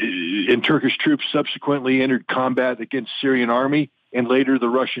Turkish troops subsequently entered combat against Syrian army and later the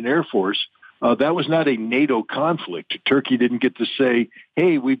Russian Air Force. That was not a NATO conflict. Turkey didn't get to say,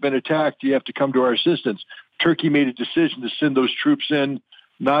 hey, we've been attacked, you have to come to our assistance. Turkey made a decision to send those troops in,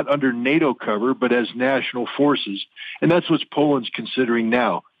 not under NATO cover, but as national forces. And that's what Poland's considering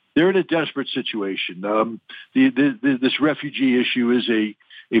now. They're in a desperate situation. This refugee issue is a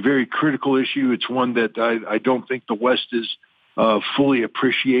very critical issue. It's one that I don't think the West is fully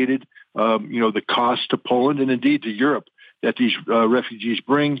appreciated, the cost to Poland and indeed to Europe. that these refugees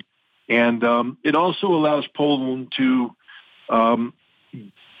bring. And it also allows Poland to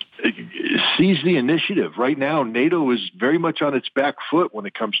seize the initiative. Right now, NATO is very much on its back foot when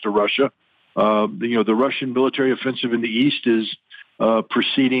it comes to Russia. The Russian military offensive in the east is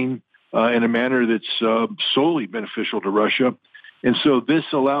proceeding in a manner that's solely beneficial to Russia. And so this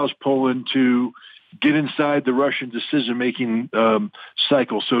allows Poland to get inside the Russian decision-making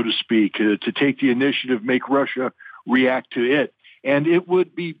cycle, so to speak, to take the initiative, make Russia react to it. And it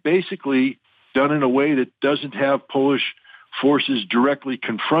would be basically done in a way that doesn't have Polish forces directly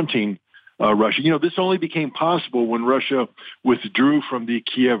confronting Russia. This only became possible when Russia withdrew from the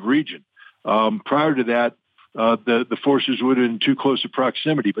Kiev region. Prior to that, the forces would have been in too close a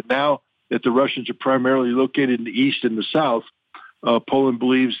proximity. But now that the Russians are primarily located in the east and the south, Poland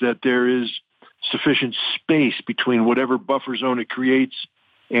believes that there is sufficient space between whatever buffer zone it creates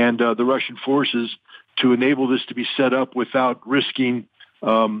and the Russian forces to enable this to be set up without risking,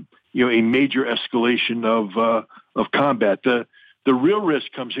 a major escalation of combat. The real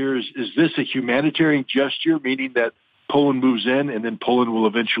risk comes here is this a humanitarian gesture, meaning that Poland moves in and then Poland will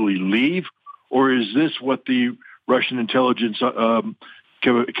eventually leave, or is this what the Russian intelligence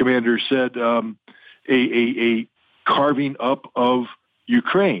commander said, a carving up of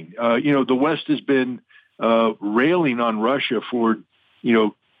Ukraine? The West has been railing on Russia for,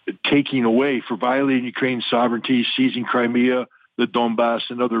 taking away, for violating Ukraine's sovereignty, seizing Crimea, the Donbass,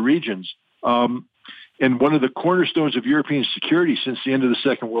 and other regions. And one of the cornerstones of European security since the end of the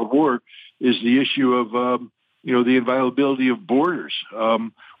Second World War is the issue of, the inviolability of borders.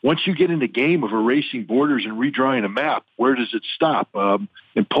 Once you get in the game of erasing borders and redrawing a map, where does it stop?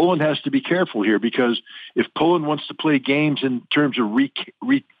 And Poland has to be careful here, because if Poland wants to play games in terms of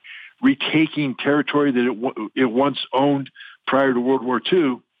retaking territory that it once owned prior to World War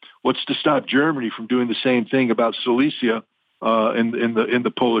II, what's to stop Germany from doing the same thing about Silesia in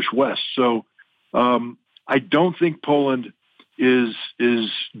the Polish West? So I don't think Poland is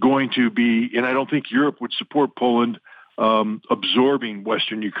going to be, and I don't think Europe would support Poland absorbing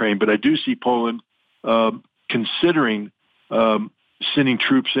Western Ukraine, but I do see Poland considering sending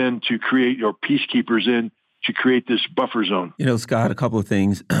troops in to create, or peacekeepers in to create this buffer zone. Scott, a couple of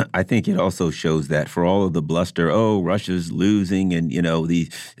things. I think it also shows that for all of the bluster, Russia's losing, and the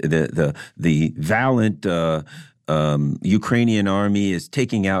valiant Ukrainian army is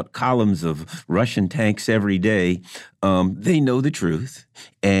taking out columns of Russian tanks every day. They know the truth,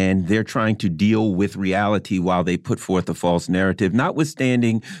 and they're trying to deal with reality while they put forth a false narrative,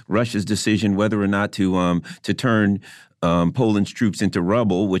 notwithstanding Russia's decision whether or not to turn Poland's troops into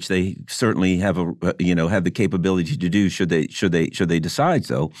rubble, which they certainly have have the capability to do should they decide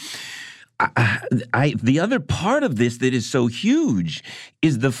so. The other part of this that is so huge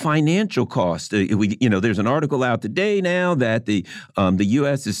is the financial cost. There's an article out today now that the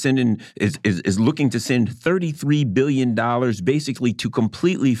U.S. is looking to send $33 billion basically to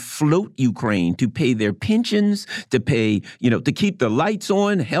completely float Ukraine, to pay their pensions, to pay, to keep the lights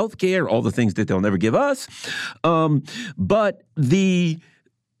on, healthcare, all the things that they'll never give us. But the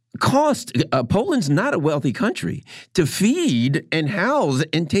cost, Poland's not a wealthy country. To feed and house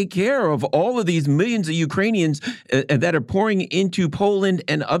and take care of all of these millions of Ukrainians that are pouring into Poland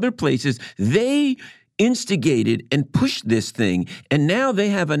and other places, they instigated and pushed this thing. And now they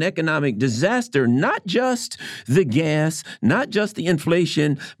have an economic disaster, not just the gas, not just the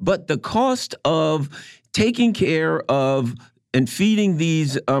inflation, but the cost of taking care of and feeding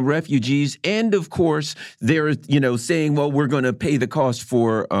these refugees, and of course, they're saying, well, we're going to pay the cost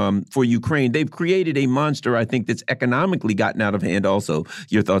for Ukraine. They've created a monster, I think, that's economically gotten out of hand. Also,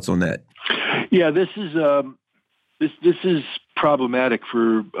 your thoughts on that? Yeah, this is problematic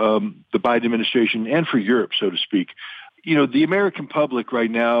for the Biden administration and for Europe, so to speak. The American public right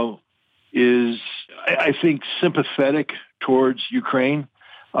now is, I think, sympathetic towards Ukraine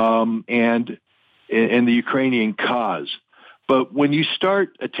and the Ukrainian cause. But when you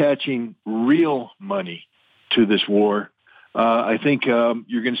start attaching real money to this war, I think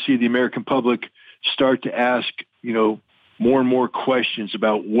you're going to see the American public start to ask, more and more questions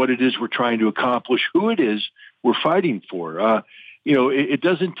about what it is we're trying to accomplish, who it is we're fighting for. It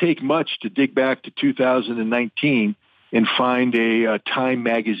doesn't take much to dig back to 2019 and find a Time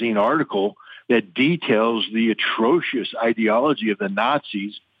magazine article that details the atrocious ideology of the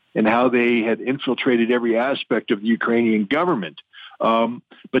Nazis and how they had infiltrated every aspect of the Ukrainian government.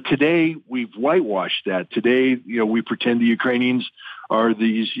 But today we've whitewashed that. Today, we pretend the Ukrainians are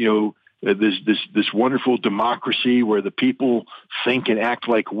these, this wonderful democracy where the people think and act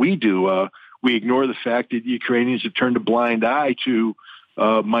like we do. We ignore the fact that the Ukrainians have turned a blind eye to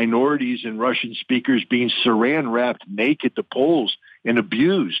minorities and Russian speakers being saran wrapped naked to polls and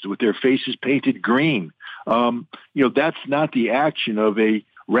abused with their faces painted green. That's not the action of a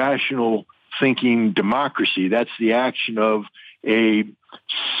rational thinking democracy. That's the action of a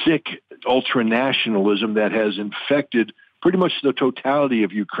sick ultranationalism that has infected pretty much the totality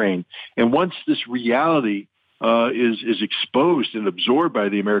of Ukraine. And once this reality is exposed and absorbed by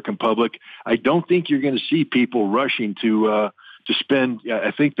the American public, I don't think you're going to see people rushing to spend.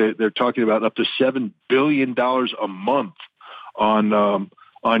 I think that they're talking about up to $7 billion a month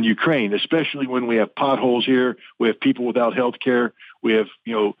on Ukraine, especially when we have potholes here, we have people without health care, we have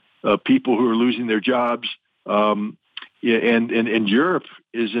people who are losing their jobs, and Europe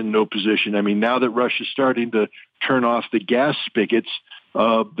is in no position. I mean, now that Russia's starting to turn off the gas spigots,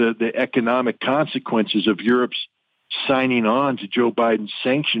 the economic consequences of Europe's signing on to Joe Biden's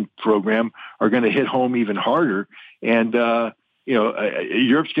sanction program are going to hit home even harder. And,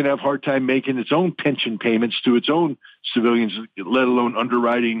 Europe's going to have a hard time making its own pension payments to its own civilians, let alone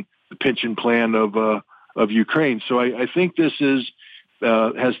underwriting the pension plan of Ukraine. So I think this has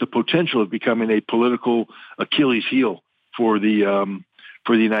the potential of becoming a political Achilles heel for the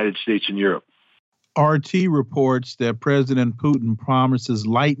United States and Europe. RT reports that President Putin promises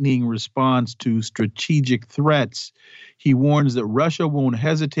lightning response to strategic threats. He warns that Russia won't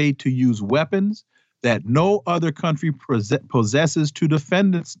hesitate to use weapons that no other country possesses to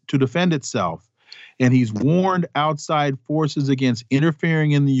defend itself. And he's warned outside forces against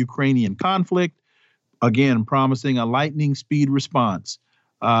interfering in the Ukrainian conflict, again, promising a lightning speed response.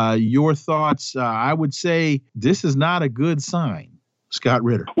 Your thoughts? I would say this is not a good sign. Scott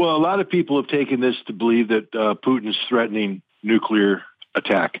Ritter. Well, a lot of people have taken this to believe that Putin's threatening nuclear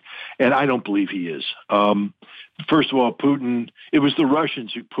attack, and I don't believe he is. First of all, Putin, it was the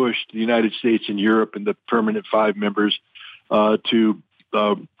Russians who pushed the United States and Europe and the permanent five members to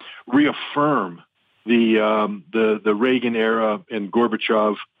reaffirm the Reagan era and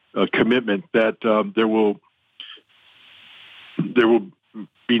Gorbachev commitment that there will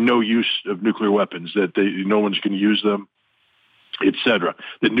be no use of nuclear weapons, that no one's going to use them, etc.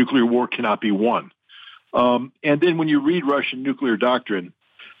 That nuclear war cannot be won. And then when you read Russian nuclear doctrine,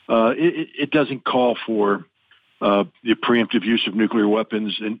 it doesn't call for the preemptive use of nuclear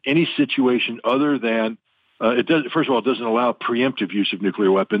weapons in any situation other than it does. First of all, it doesn't allow preemptive use of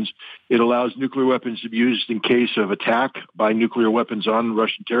nuclear weapons. It allows nuclear weapons to be used in case of attack by nuclear weapons on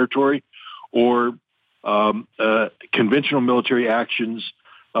Russian territory, or conventional military actions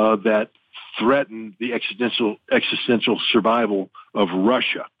that threaten the existential survival of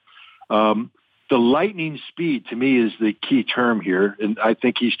Russia. The lightning speed, to me, is the key term here, and I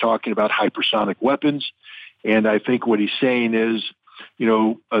think he's talking about hypersonic weapons. And I think what he's saying is,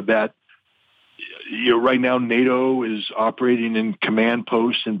 that right now NATO is operating in command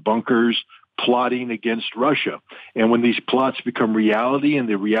posts and bunkers, plotting against Russia. And when these plots become reality, and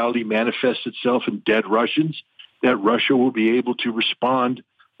the reality manifests itself in dead Russians, that Russia will be able to respond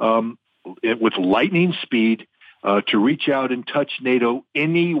with lightning speed to reach out and touch NATO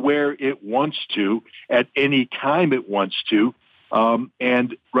anywhere it wants to, at any time it wants to,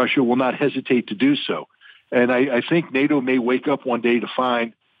 and Russia will not hesitate to do so. And I think NATO may wake up one day to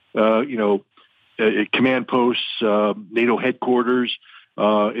find, command posts, NATO headquarters,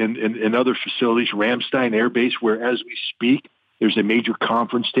 and other facilities, Ramstein Air Base, where as we speak, there's a major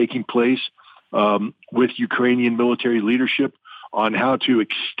conference taking place with Ukrainian military leadership on how to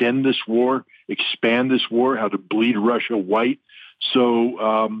extend this war, expand this war, how to bleed Russia white.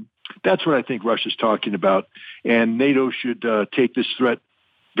 So that's what I think Russia's talking about. And NATO should take this threat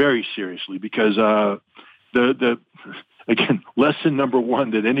very seriously, because again, lesson number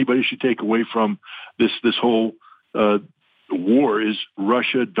one that anybody should take away from this whole war is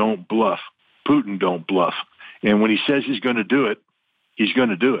Russia don't bluff. Putin don't bluff. And when he says he's going to do it, he's going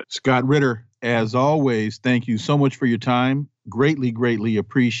to do it. Scott Ritter, as always, thank you so much for your time. Greatly, greatly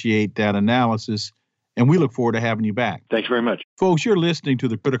appreciate that analysis, and we look forward to having you back. Thanks very much. Folks, you're listening to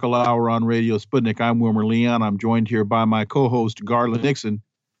the Critical Hour on Radio Sputnik. I'm Wilmer Leon. I'm joined here by my co-host, Garland Nixon.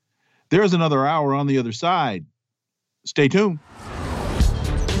 There's another hour on the other side. Stay tuned.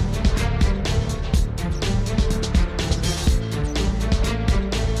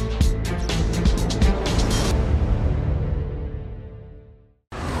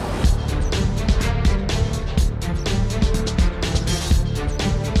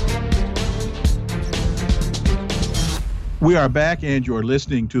 We are back, and you're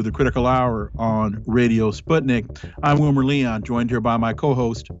listening to the Critical Hour on Radio Sputnik. I'm Wilmer Leon, joined here by my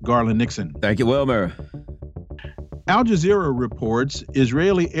co-host, Garland Nixon. Thank you, Wilmer. Al Jazeera reports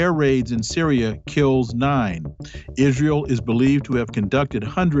Israeli air raids in Syria kills 9. Israel is believed to have conducted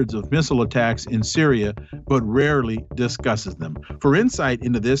hundreds of missile attacks in Syria, but rarely discusses them. For insight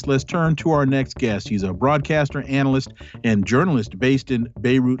into this, let's turn to our next guest. He's a broadcaster, analyst, and journalist based in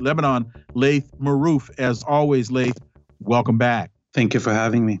Beirut, Lebanon, Laith Marouf. As always, Laith, welcome back. Thank you for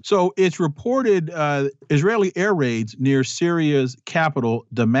having me. So it's reported Israeli air raids near Syria's capital,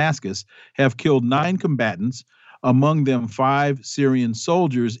 Damascus, have killed 9 combatants, among them 5 Syrian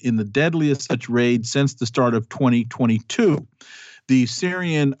soldiers, in the deadliest such raid since the start of 2022. The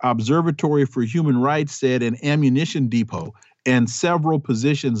Syrian Observatory for Human Rights said an ammunition depot and several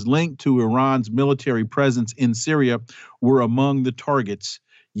positions linked to Iran's military presence in Syria were among the targets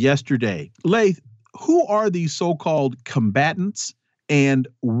yesterday. Laith, who are these so-called combatants and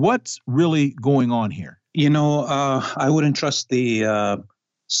what's really going on here? I wouldn't trust the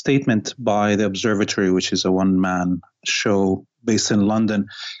statement by the Observatory, which is a one-man show based in London.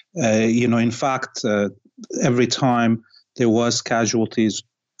 In fact, every time there was casualties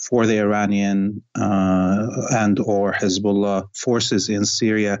for the Iranian and or Hezbollah forces in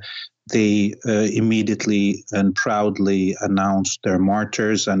Syria, they immediately and proudly announced their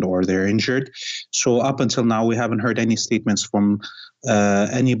martyrs and or they're injured. So up until now, we haven't heard any statements from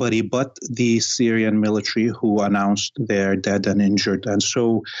anybody but the Syrian military who announced they're dead and injured. And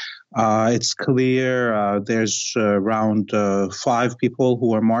so it's clear there's around 5 people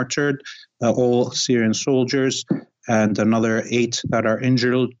who are martyred, all Syrian soldiers, and another 8 that are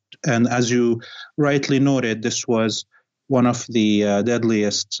injured. And as you rightly noted, this was one of the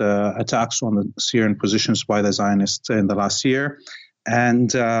deadliest attacks on the Syrian positions by the Zionists in the last year.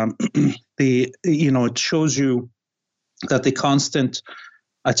 And it shows you that the constant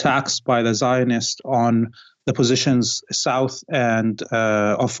attacks by the Zionists on the positions south and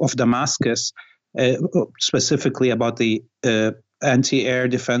of Damascus, specifically about the anti-air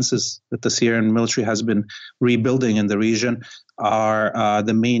defenses that the Syrian military has been rebuilding in the region, are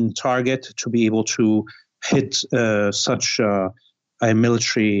the main target to be able to hit such a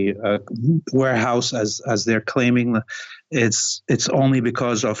military warehouse as they're claiming. It's only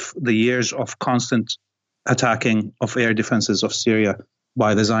because of the years of constant attacking of air defenses of Syria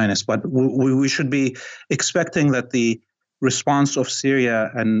by the Zionists. But we should be expecting that the response of Syria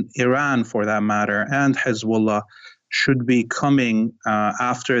and Iran, for that matter, and Hezbollah should be coming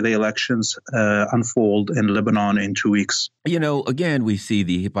after the elections unfold in Lebanon in 2 weeks. Again, we see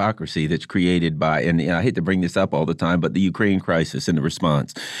the hypocrisy that's created by, and I hate to bring this up all the time, but the Ukraine crisis and the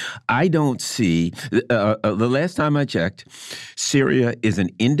response. I don't see, the last time I checked, Syria is an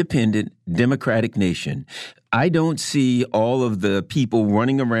independent, democratic nation. I don't see all of the people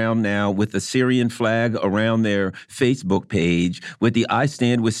running around now with the Syrian flag around their Facebook page, with the I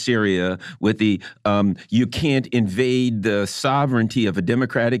stand with Syria, with the you can't invade the sovereignty of a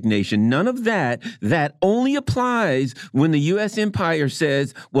democratic nation. None of that. That only applies when the U.S. empire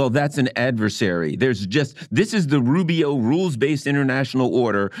says, well, that's an adversary. This is the Rubio rules-based international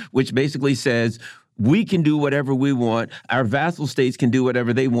order, which basically says, we can do whatever we want. Our vassal states can do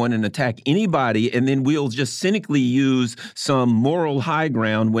whatever they want and attack anybody, and then we'll just cynically use some moral high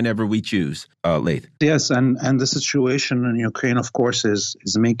ground whenever we choose. Laith. Yes, and the situation in Ukraine, of course, is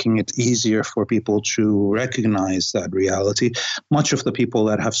making it easier for people to recognize that reality. Much of the people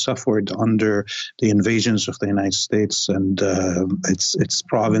that have suffered under the invasions of the United States and its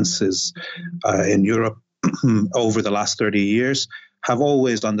provinces in Europe over the last 30 years have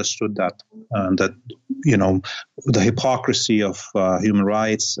always understood that the hypocrisy of human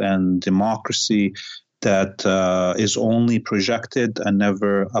rights and democracy that is only projected and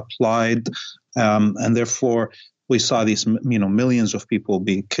never applied, and therefore we saw these millions of people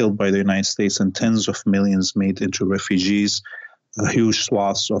be killed by the United States and tens of millions made into refugees, huge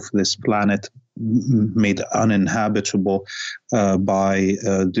swaths of this planet made uninhabitable by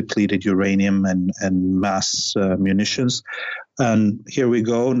depleted uranium and mass munitions. And here we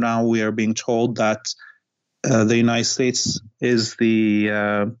go. Now we are being told that the United States is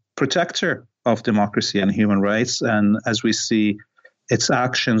the protector of democracy and human rights. And as we see its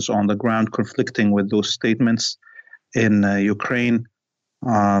actions on the ground conflicting with those statements in Ukraine,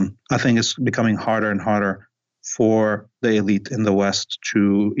 I think it's becoming harder and harder for the elite in the West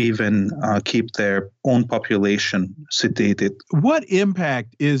to even keep their own population sedated. What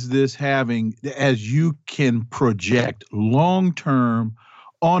impact is this having, as you can project, long-term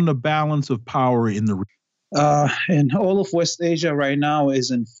on the balance of power in the region? In all of West Asia right now is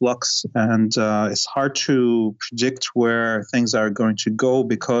in flux, and it's hard to predict where things are going to go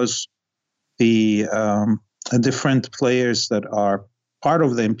because the different players that are part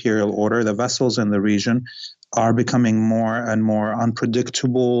of the imperial order, the vassals in the region, are becoming more and more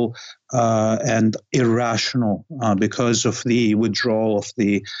unpredictable and irrational because of the withdrawal of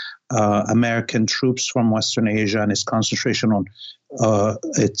the American troops from Western Asia and its concentration on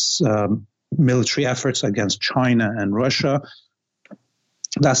its military efforts against China and Russia.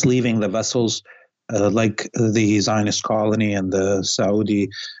 That's leaving the vessels like the Zionist colony and the Saudi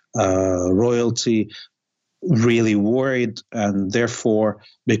royalty really worried, and therefore,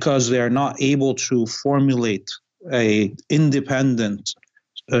 because they are not able to formulate a independent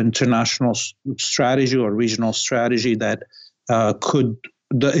international strategy or regional strategy that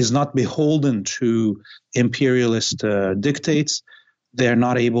is not beholden to imperialist dictates, they're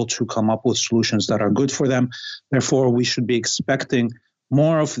not able to come up with solutions that are good for them. Therefore, we should be expecting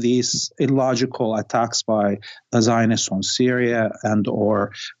more of these illogical attacks by the Zionists on Syria and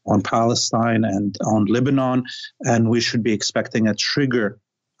or on Palestine and on Lebanon, and we should be expecting a trigger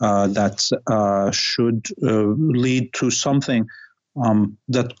that should lead to something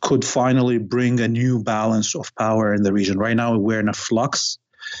that could finally bring a new balance of power in the region. Right now, we're in a flux,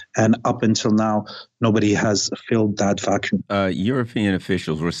 and up until now, nobody has filled that vacuum. European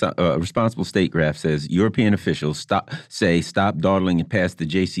officials, Responsible Statecraft says, European officials stop dawdling and pass the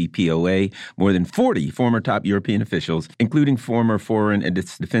JCPOA. More than 40 former top European officials, including former foreign and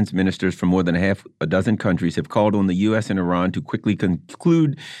defense ministers from more than a dozen countries, have called on the U.S. and Iran to quickly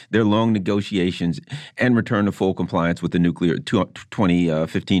conclude their long negotiations and return to full compliance with the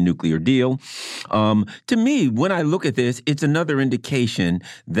 2015 nuclear deal. To me, when I look at this, it's another indication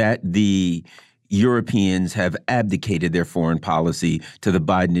that the Europeans have abdicated their foreign policy to the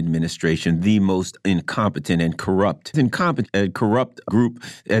Biden administration, the most incompetent and corrupt group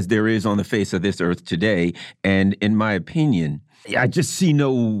as there is on the face of this earth today. And in my opinion, I just see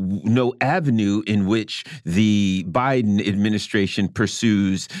no avenue in which the Biden administration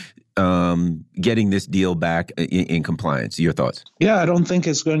pursues getting this deal back in compliance. Your thoughts? Yeah, I don't think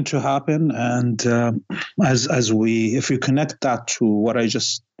it's going to happen. And if you connect that to what I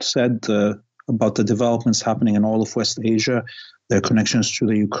just said about the developments happening in all of West Asia, their connections to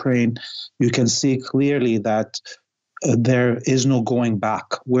the Ukraine, you can see clearly that there is no going back.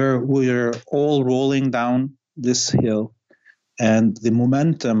 We're all rolling down this hill, and the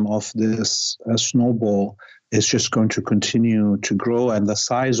momentum of this snowball is just going to continue to grow, and the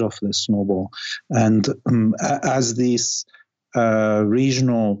size of the snowball. And as these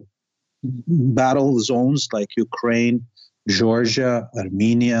regional battle zones like Ukraine, Georgia,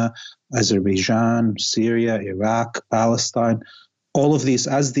 Armenia, Azerbaijan, Syria, Iraq, Palestine, all of these,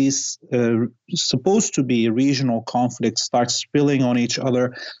 as these supposed to be regional conflicts start spilling on each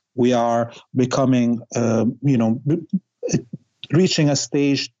other, we are becoming, reaching a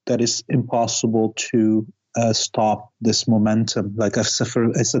stage that is impossible to stop this momentum. Like it's a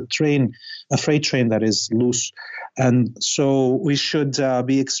freight train that is loose. And so we should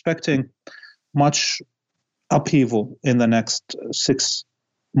be expecting much upheaval in the next 6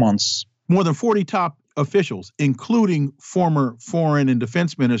 months. More than 40 top officials, including former foreign and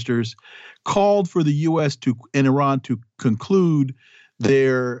defense ministers, called for the U.S. and Iran to conclude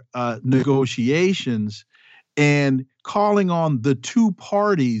their negotiations, and calling on the two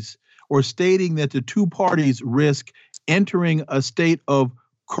parties, or stating that the two parties risk entering a state of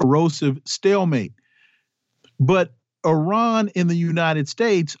corrosive stalemate. But Iran and the United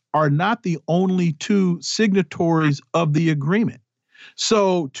States are not the only two signatories of the agreement.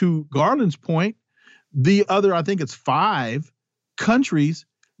 So to Garland's point, the other, I think it's 5 countries,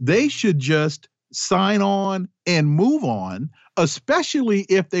 they should just sign on and move on, especially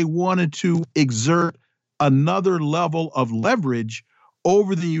if they wanted to exert another level of leverage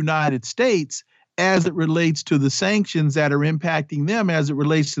over the United States as it relates to the sanctions that are impacting them, as it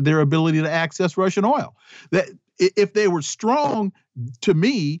relates to their ability to access Russian oil. That if they were strong, to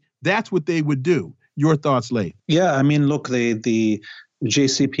me, that's what they would do. Your thoughts, Late? Yeah, I mean, look, the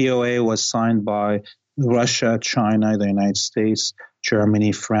JCPOA was signed by Russia, China, the United States,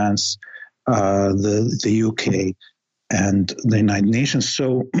 Germany, France, the UK, and the United Nations.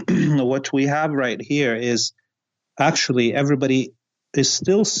 So what we have right here is actually everybody is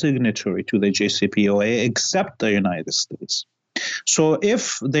still signatory to the JCPOA except the United States. So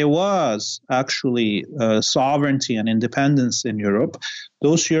if there was actually sovereignty and independence in Europe,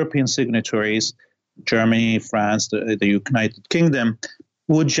 those European signatories, Germany, France, the United Kingdom,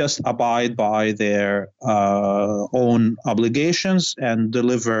 would just abide by their own obligations and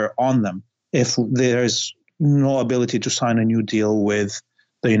deliver on them if there's no ability to sign a new deal with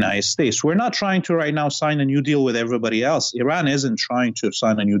the United States. We're not trying to right now sign a new deal with everybody else. Iran isn't trying to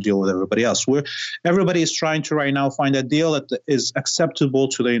sign a new deal with everybody else. Everybody is trying to right now find a deal that is acceptable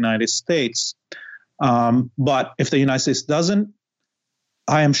to the United States. But if the United States doesn't,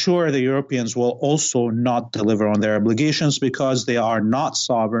 I am sure the Europeans will also not deliver on their obligations because they are not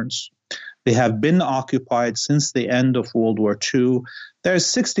sovereigns. They have been occupied since the end of World War II. There's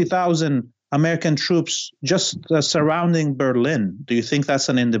 60,000 American troops just surrounding Berlin. Do you think that's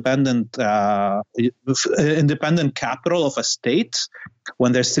an independent capital of a state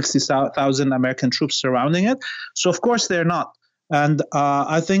when there's 60,000 American troops surrounding it? So of course they're not. And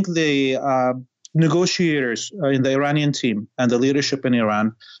I think the negotiators in the Iranian team and the leadership in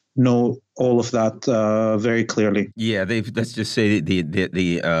Iran know all of that very clearly. Yeah, let's just say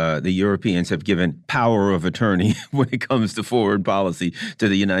the Europeans have given power of attorney when it comes to foreign policy to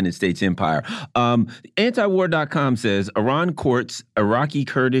the United States empire. Antiwar.com says Iran courts Iraqi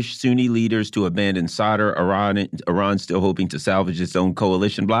Kurdish Sunni leaders to abandon Sadr. Iran still hoping to salvage its own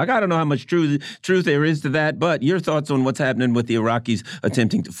coalition bloc. I don't know how much truth there is to that, but your thoughts on what's happening with the Iraqis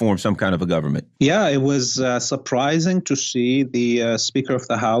attempting to form some kind of a government? Yeah, it was surprising to see the Speaker of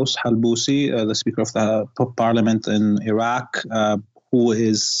the House, Halbousi, the Speaker of the Parliament in Iraq, who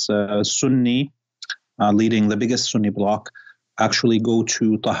is Sunni, leading the biggest Sunni bloc, actually go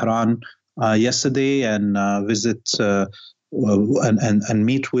to Tehran yesterday and visit and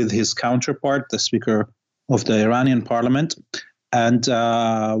meet with his counterpart, the Speaker of the Iranian Parliament. And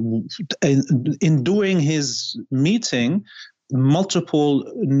in doing his meeting, multiple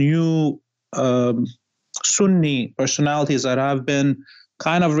new Sunni personalities that have been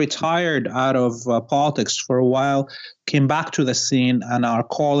kind of retired out of politics for a while came back to the scene and are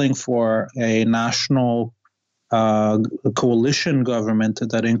calling for a national coalition government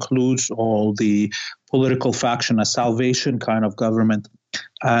that includes all the political faction, a salvation kind of government.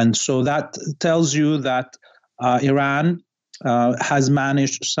 And so that tells you that Iran has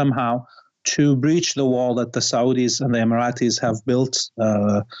managed somehow to breach the wall that the Saudis and the Emiratis have built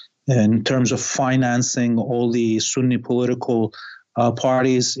in terms of financing all the Sunni political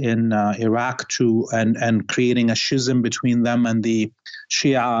parties in Iraq and creating a schism between them and the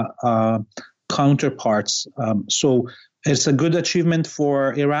Shia counterparts. So it's a good achievement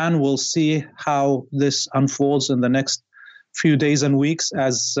for Iran. We'll see how this unfolds in the next few days and weeks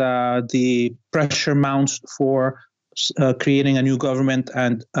as the pressure mounts for creating a new government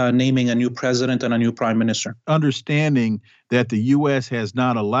and naming a new president and a new prime minister. Understanding that the U.S. has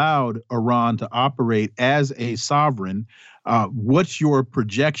not allowed Iran to operate as a sovereign, what's your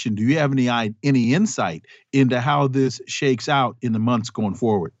projection? Do you have any insight into how this shakes out in the months going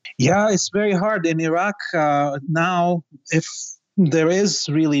forward? Yeah, it's very hard. In Iraq now, if there is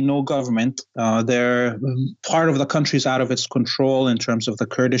really no government, part of the country is out of its control in terms of the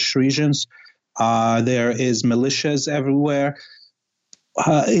Kurdish regions. There is militias everywhere.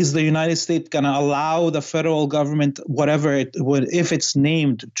 Is the United States going to allow the federal government, whatever it would, if it's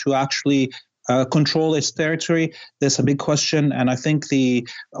named, to actually control its territory? There's a big question, and I think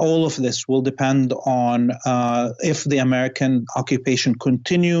all of this will depend on if the American occupation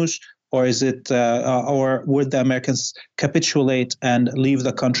continues, or is it, or would the Americans capitulate and leave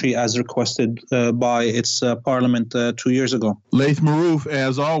the country as requested by its parliament 2 years ago? Laith Marouf,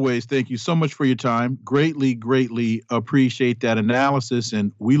 as always, thank you so much for your time. Greatly appreciate that analysis,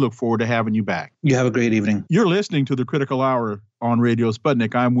 and we look forward to having you back. You have a great evening. You're listening to the Critical Hour on Radio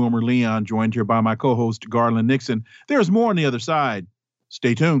Sputnik. I'm Wilmer Leon, joined here by my co-host, Garland Nixon. There's more on the other side.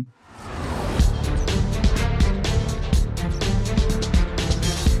 Stay tuned.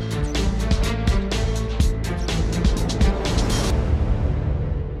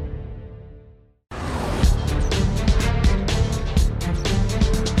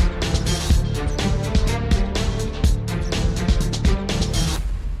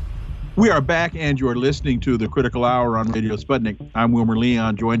 We are back, and you're listening to the Critical Hour on Radio Sputnik. I'm Wilmer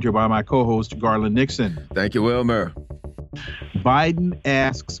Leon, joined here by my co-host, Garland Nixon. Thank you, Wilmer. Biden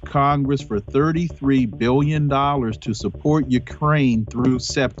asks Congress for $33 billion to support Ukraine through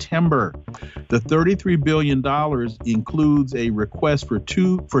September. The $33 billion includes a request for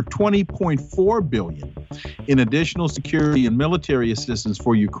 $20.4 billion in additional security and military assistance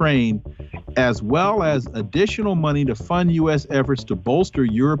for Ukraine, as well as additional money to fund U.S. efforts to bolster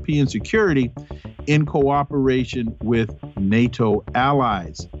European security in cooperation with NATO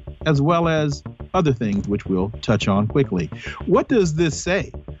allies, as well as other things which we'll touch on quickly. What does this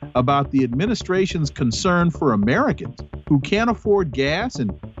say about the administration's concern for Americans who can't afford gas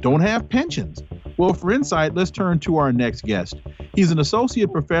and don't have pensions? Well, for insight, let's turn to our next guest. He's an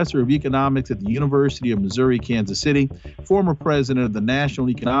associate professor of economics at the University of Missouri, Kansas City, former president of the National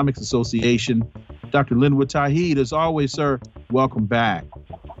Economics Association. Dr. Linwood Tauheed, as always, sir, welcome back.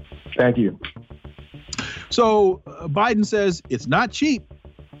 Thank you. So Biden says it's not cheap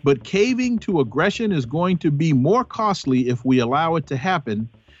But caving to aggression is going to be more costly if we allow it to happen.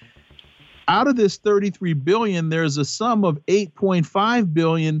 Out of this $33 billion, there's a sum of $8.5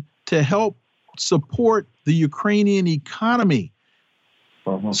 billion to help support the Ukrainian economy,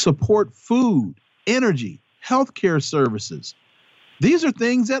 support food, energy, healthcare services. These are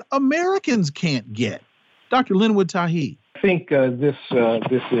things that Americans can't get. Dr. Linwood Tahi. I think this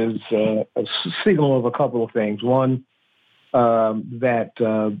is a signal of a couple of things. One, that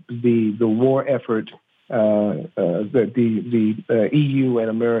the war effort, that the EU and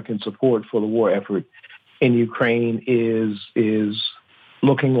American support for the war effort in Ukraine is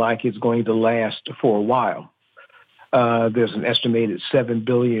looking like it's going to last for a while. There's an estimated $7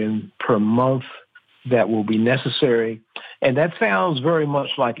 billion per month that will be necessary. And that sounds very much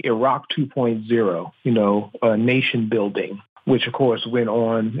like Iraq 2.0, nation building, which, of course, went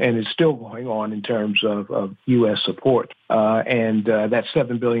on and is still going on in terms of U.S. support. And that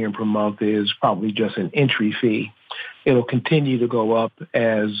 $7 billion per month is probably just an entry fee. It'll continue to go up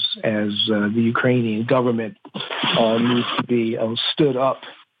as the Ukrainian government needs to be stood up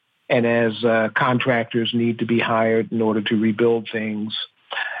and as contractors need to be hired in order to rebuild things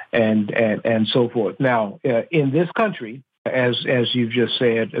and so forth. Now, in this country, as you've just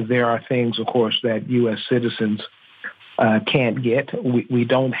said, there are things, of course, that U.S. citizens can't get. We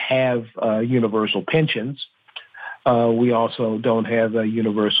don't have universal pensions. We also don't have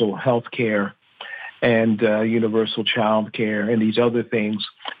universal health care and universal child care and these other things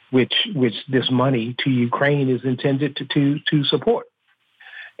which this money to Ukraine is intended to support.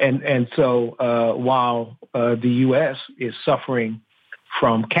 And so while the U.S. is suffering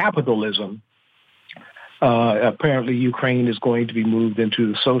from capitalism, apparently Ukraine is going to be moved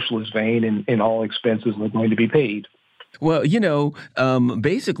into the socialist vein and all expenses are going to be paid. Well,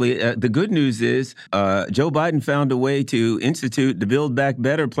 basically, the good news is Joe Biden found a way to institute the Build Back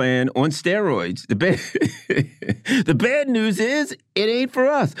Better plan on steroids. The bad news is it ain't for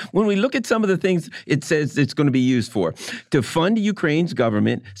us. When we look at some of the things it says it's going to be used for, to fund Ukraine's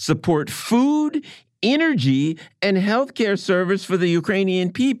government, support food, energy, and healthcare service for the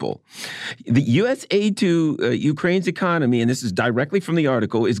Ukrainian people. The U.S. aid to Ukraine's economy, and this is directly from the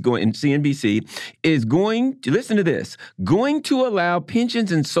article, is going in CNBC, is going to, listen to this, going to allow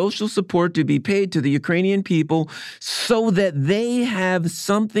pensions and social support to be paid to the Ukrainian people so that they have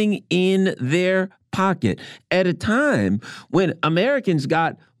something in their pocket at a time when Americans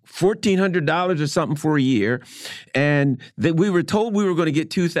got $1,400 or something for a year, and that we were told we were going to get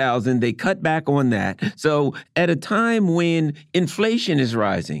 $2,000. They cut back on that. So at a time when inflation is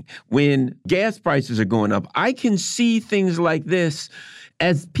rising, when gas prices are going up, I can see things like this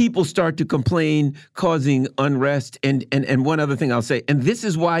as people start to complain, causing unrest. And one other thing I'll say, and this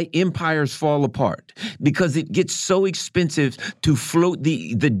is why empires fall apart, because it gets so expensive to float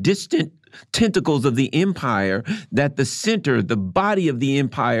the distant tentacles of the empire that the center, the body of the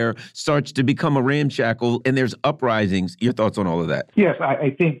empire, starts to become a ramshackle, and there's uprisings. Your thoughts on all of that? Yes,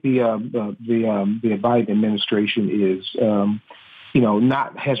 I think the Biden administration is,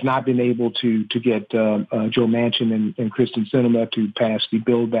 has not been able to get Joe Manchin and Kristen Sinema to pass the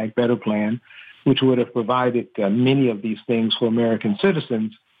Build Back Better plan, which would have provided many of these things for American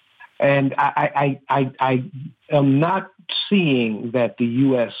citizens. And I am not seeing that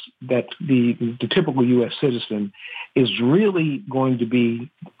the typical U.S. citizen is really going to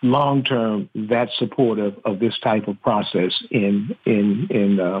be long-term that supportive of this type of process in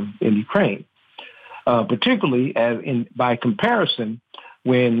Ukraine, particularly by comparison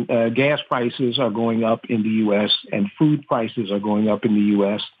when gas prices are going up in the U.S. and food prices are going up in the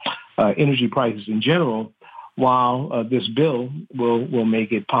U.S., energy prices in general. While this bill will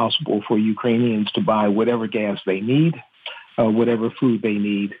make it possible for Ukrainians to buy whatever gas they need, whatever food they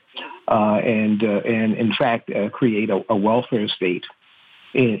need, and in fact create a welfare state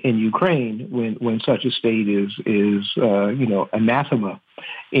in Ukraine when such a state is anathema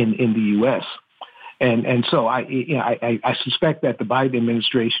in the U.S. And so I suspect that the Biden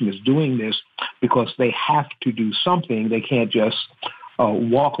administration is doing this because they have to do something. They can't just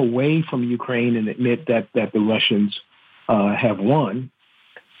walk away from Ukraine and admit that the Russians have won.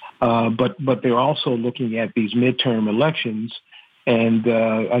 But they're also looking at these midterm elections and,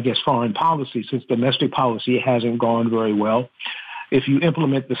 I guess, foreign policy, since domestic policy hasn't gone very well. If you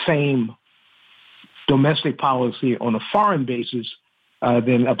implement the same domestic policy on a foreign basis,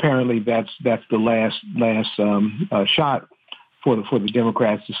 then apparently that's the last shot for the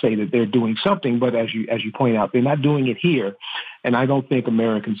Democrats to say that they're doing something. But as you point out, they're not doing it here. And I don't think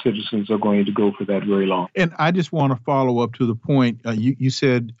American citizens are going to go for that very long. And I just want to follow up to the point you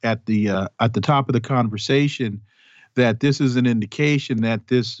said at the top of the conversation that this is an indication that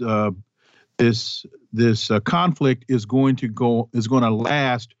this conflict is going to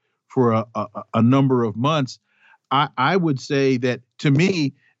last for a number of months. I would say that, to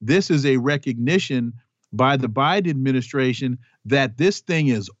me, this is a recognition by the Biden administration that this thing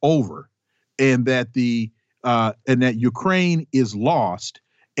is over, and that that Ukraine is lost,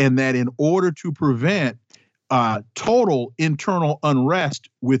 and that in order to prevent total internal unrest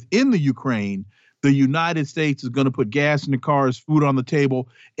within the Ukraine, the United States is going to put gas in the cars, food on the table,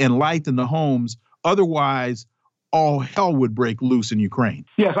 and light in the homes. Otherwise, all hell would break loose in Ukraine.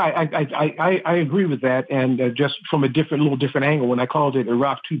 Yes, I agree with that. And just from a little different angle, when I called it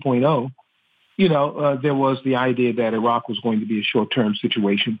Iraq 2.0, there was the idea that Iraq was going to be a short-term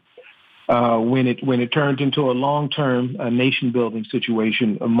situation. When it turned into a long-term nation-building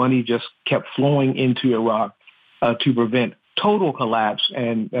situation, money just kept flowing into Iraq to prevent total collapse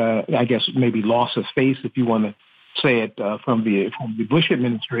and I guess maybe loss of face, if you want to say it, from the Bush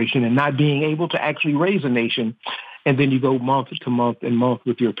administration, and not being able to actually raise a nation. And then you go month to month and month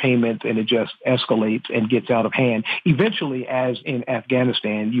with your payments, and it just escalates and gets out of hand. Eventually, as in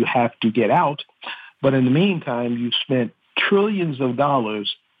Afghanistan, you have to get out. But in the meantime, you've spent trillions of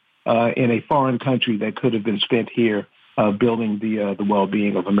dollars in a foreign country that could have been spent here building the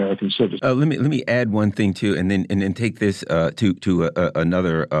well-being of American citizens. Let me add one thing too, and then take this to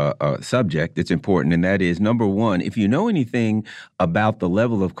another subject that's important, and that is, number one, if you know anything about the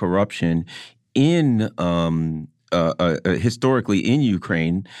level of corruption in historically in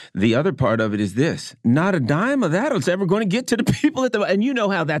Ukraine, the other part of it is this: not a dime of that is ever going to get to the people and you know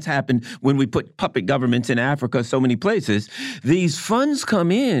how that's happened when we put puppet governments in Africa, so many places. These funds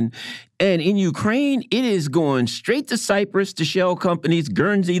come in, and in Ukraine, it is going straight to Cyprus, to shell companies,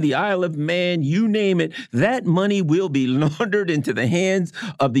 Guernsey, the Isle of Man, you name it. That money will be laundered into the hands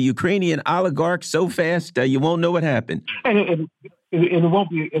of the Ukrainian oligarchs so fast you won't know what happened. And it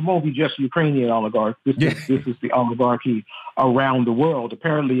won't be just Ukrainian oligarchs. This is the oligarchy around the world.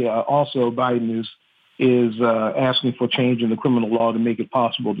 Apparently, also Biden is asking for change in the criminal law to make it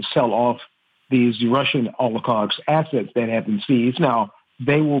possible to sell off these Russian oligarchs' assets that have been seized. Now,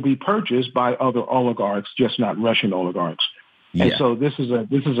 they will be purchased by other oligarchs, just not Russian oligarchs. Yeah. And so this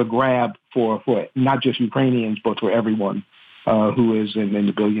is a grab for not just Ukrainians, but for everyone who is in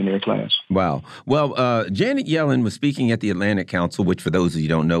the billionaire class. Wow. Well, Janet Yellen was speaking at the Atlantic Council, which, for those of you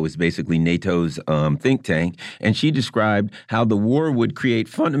who don't know, is basically NATO's think tank. And she described how the war would create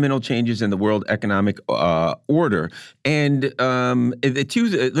fundamental changes in the world economic order. And let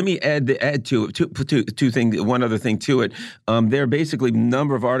me add two things. One other thing to it. There are basically a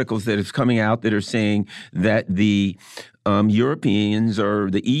number of articles that is coming out that are saying that the Europeans,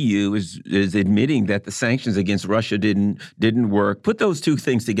 or the EU, is admitting that the sanctions against Russia didn't work. Put those two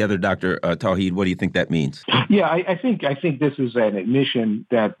things together, Dr. Tawil. What do you think that means? Yeah, I think this is an admission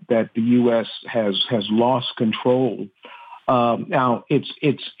that the U.S. has lost control. Now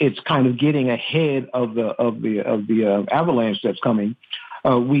it's kind of getting ahead of the avalanche that's coming.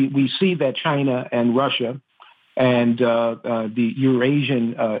 We see that China and Russia and the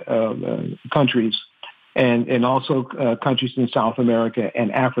Eurasian countries, and also countries in South America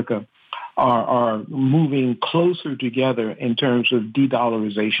and Africa are moving closer together in terms of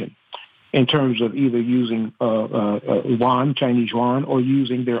de-dollarization, in terms of either using yuan, Chinese yuan, or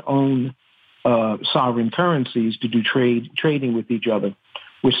using their own sovereign currencies to do trading with each other,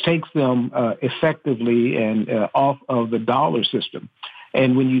 which takes them effectively and off of the dollar system.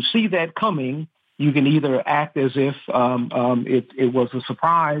 And when you see that coming, you can either act as if it was a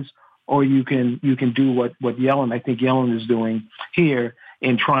surprise, or you can do what I think Yellen is doing here,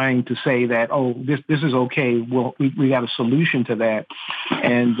 in trying to say that, oh, this is okay. Well, we got a solution to that,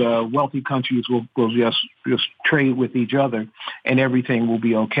 and wealthy countries will just trade with each other, and everything will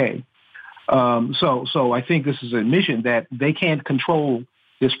be okay. So I think this is an admission that they can't control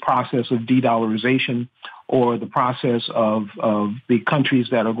this process of de-dollarization, or the process of the countries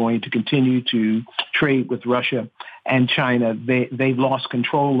that are going to continue to trade with Russia and China. They've lost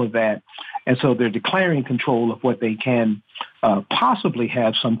control of that. And so they're declaring control of what they can possibly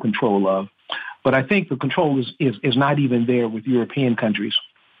have some control of. But I think the control is not even there with European countries,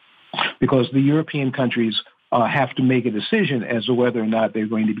 because the European countries have to make a decision as to whether or not they're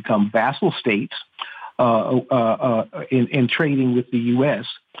going to become vassal states in trading with the U.S.,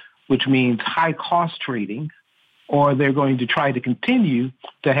 which means high-cost trading, or they're going to try to continue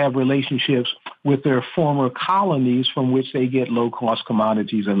to have relationships with their former colonies from which they get low-cost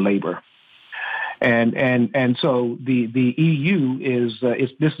commodities and labor. And so the EU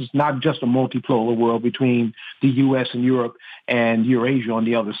this is not just a multipolar world between the U.S. and Europe and Eurasia on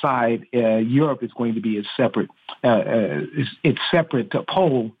the other side. Europe is going to be a separate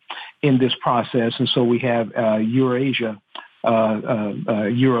pole in this process, and so we have Eurasia,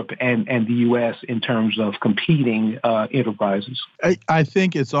 Europe, and the U.S. in terms of competing enterprises. I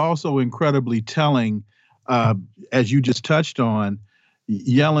think it's also incredibly telling, as you just touched on.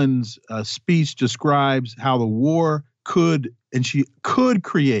 Yellen's speech describes how the war could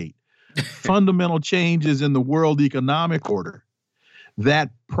create fundamental changes in the world economic order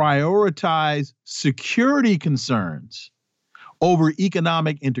that prioritize security concerns over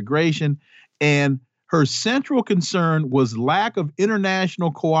economic integration. And her central concern was lack of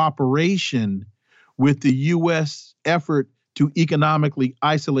international cooperation with the U.S. effort to economically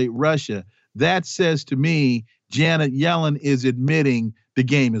isolate Russia. That says to me, Janet Yellen is admitting the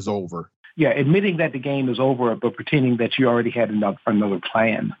game is over. Yeah, admitting that the game is over, but pretending that you already had another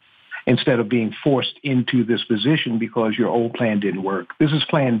plan instead of being forced into this position because your old plan didn't work. This is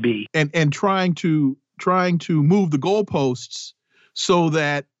plan B. And trying to move the goalposts so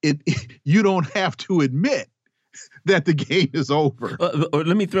that you don't have to admit that the game is over. Or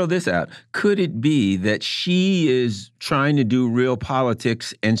let me throw this out. Could it be that she is trying to do real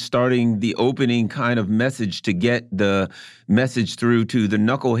politics and starting the opening kind of message to get the message through to the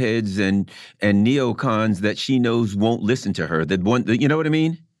knuckleheads and neocons that she knows won't listen to her? You know what I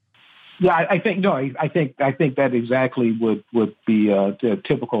mean? Yeah, I think that exactly would be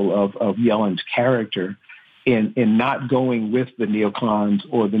typical of Yellen's character in not going with the neocons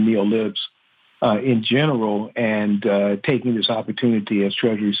or the neolibs in general, and taking this opportunity as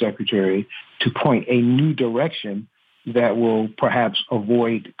Treasury Secretary to point a new direction that will perhaps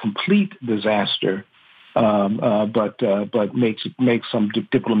avoid complete disaster, but make some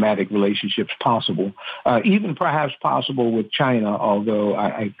diplomatic relationships possible, even perhaps possible with China. Although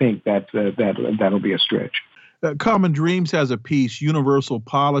I think that'll be a stretch. Common Dreams has a piece, Universal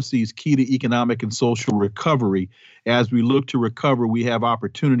Policies, Key to Economic and Social Recovery. As we look to recover, we have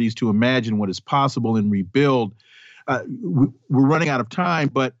opportunities to imagine what is possible and rebuild. We're running out of time,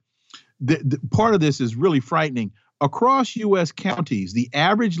 but the part of this is really frightening. Across U.S. counties, the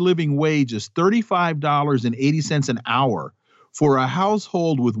average living wage is $35.80 an hour for a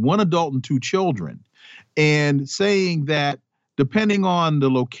household with one adult and two children, and saying that depending on the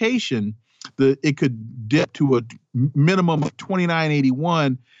location, it could dip to a minimum of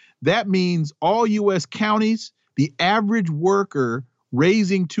 $29.81. That means all U.S. counties, the average worker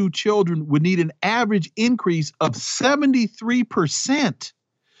raising two children would need an average increase of 73%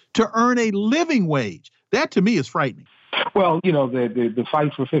 to earn a living wage. That to me is frightening. Well, the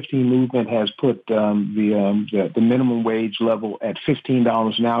Fight for 15 movement has put the minimum wage level at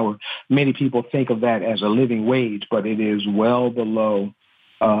 $15 an hour. Many people think of that as a living wage, but it is well below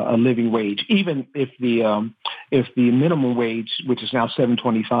a living wage. Even if the minimum wage, which is now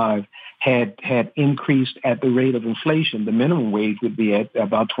 $7.25, had increased at the rate of inflation, the minimum wage would be at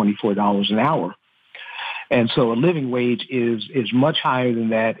about $24 an hour. And so a living wage is much higher than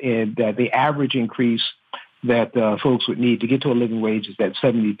that, and that the average increase that folks would need to get to a living wage is at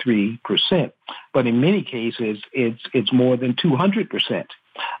 73%. But in many cases, it's more than 200%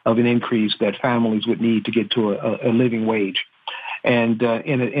 of an increase that families would need to get to a living wage. And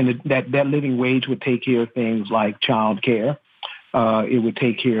that living wage would take care of things like child care. It would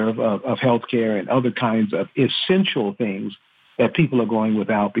take care of health care and other kinds of essential things that people are going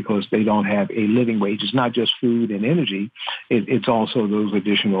without because they don't have a living wage. It's not just food and energy. It's also those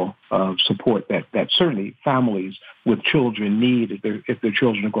additional support that certainly families with children need if their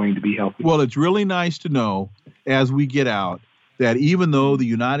children are going to be healthy. Well, it's really nice to know as we get out that even though the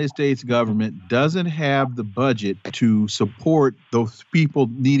United States government doesn't have the budget to support those people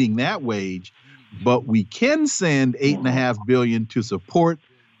needing that wage, but we can send $8.5 billion to support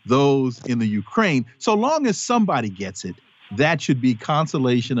those in the Ukraine. So long as somebody gets it, that should be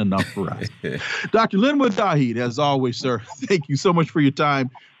consolation enough for us. Dr. Linwood Dawid, as always, sir, thank you so much for your time.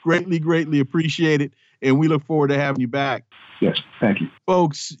 Greatly, greatly appreciate it. And we look forward to having you back. Yes, thank you.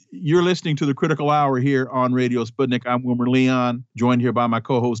 Folks, you're listening to The Critical Hour here on Radio Sputnik. I'm Wilmer Leon, joined here by my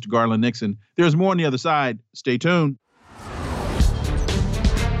co-host, Garland Nixon. There's more on the other side. Stay tuned.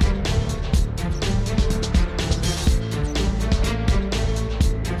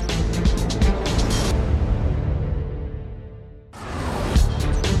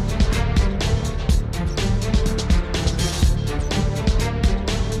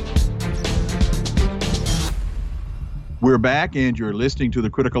 We're back, and you're listening to The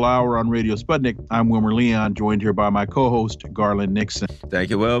Critical Hour on Radio Sputnik. I'm Wilmer Leon, joined here by my co-host, Garland Nixon. Thank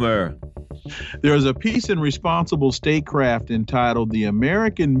you, Wilmer. There's a piece in Responsible Statecraft entitled "The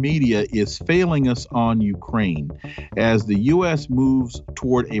American Media is Failing Us on Ukraine" as the U.S. moves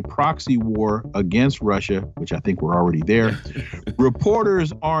toward a proxy war against Russia, which I think we're already there.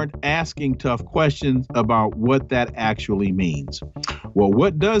 Reporters aren't asking tough questions about what that actually means. Well,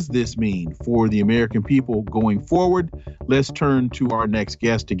 what does this mean for the American people going forward? Let's turn to our next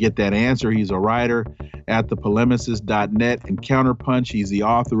guest to get that answer. He's a writer at thepolemicist.net and Counterpunch. He's the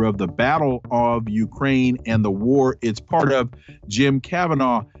author of The Battle of Ukraine and the War It's Part of, Jim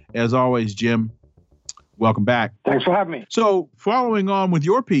Kavanaugh. As always, Jim, welcome back. Thanks for having me. So following on with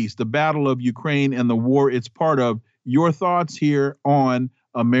your piece, The Battle of Ukraine and the War It's Part of, your thoughts here on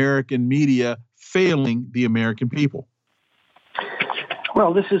American media failing the American people.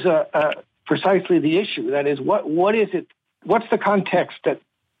 Well, this is precisely the issue. That is, what is it? What's the context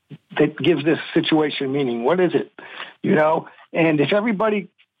that gives this situation meaning? What is it? And if everybody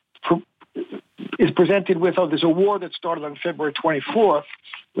is presented with, there's a war that started on February 24th,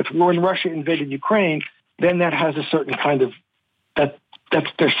 when Russia invaded Ukraine, then that has a certain kind of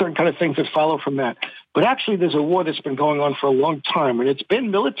there's certain kind of things that follow from that. But actually, there's a war that's been going on for a long time, and it's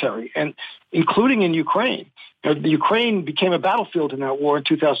been military, and including in Ukraine. The Ukraine became a battlefield in that war in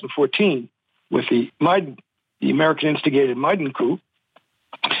 2014 with the American-instigated Maidan coup.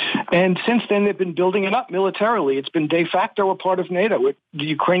 And since then, they've been building it up militarily. It's been de facto a part of NATO. The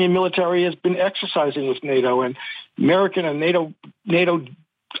Ukrainian military has been exercising with NATO, and American and NATO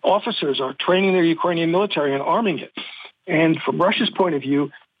officers are training their Ukrainian military and arming it. And from Russia's point of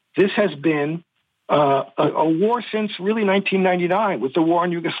view, this has been a war since really 1999 with the war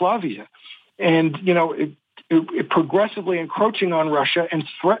in Yugoslavia. And, it progressively encroaching on Russia and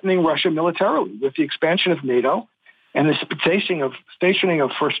threatening Russia militarily with the expansion of NATO and the stationing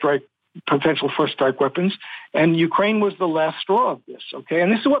of potential first strike weapons. And Ukraine was the last straw of this, okay?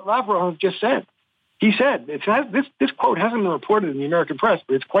 And this is what Lavrov just said. He said, this quote hasn't been reported in the American press,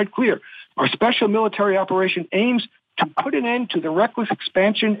 but it's quite clear. Our special military operation aims to put an end to the reckless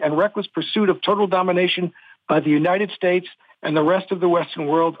expansion and reckless pursuit of total domination by the United States and the rest of the Western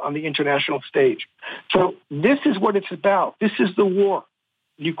world on the international stage. So this is what it's about. This is the war.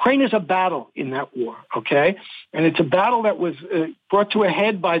 Ukraine is a battle in that war, okay? And it's a battle that was brought to a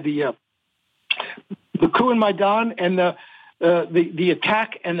head by the coup in Maidan and the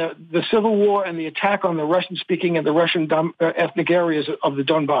attack and the civil war and the attack on the Russian-speaking and the Russian ethnic areas of the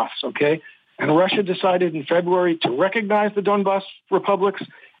Donbass, okay? And Russia decided in February to recognize the Donbass republics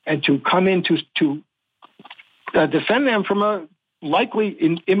and to come in to defend them from a likely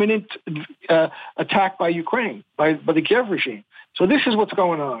imminent attack by Ukraine, by the Kiev regime. So this is what's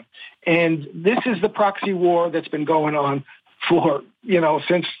going on. And this is the proxy war that's been going on for,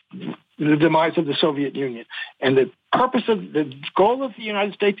 since the demise of the Soviet Union. And the goal of the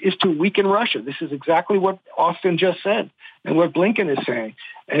United States is to weaken Russia. This is exactly what Austin just said and what Blinken is saying.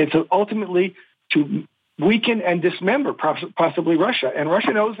 And it's ultimately to weaken and dismember possibly Russia. And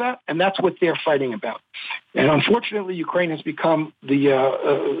Russia knows that, and that's what they're fighting about. And unfortunately, Ukraine has become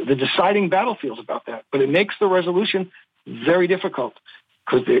the deciding battlefield about that. But it makes the resolution very difficult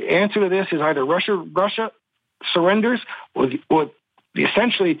because the answer to this is either Russia surrenders or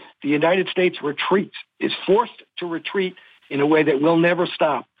essentially the United States retreats, is forced to retreat in a way that will never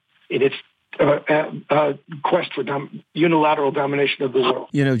stop in its quest for unilateral domination of the world.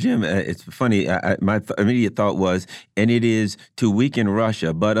 Jim, it's funny. My immediate thought was, and it is to weaken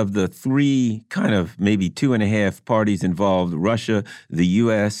Russia. But of the three kind of maybe 2.5 parties involved, Russia, the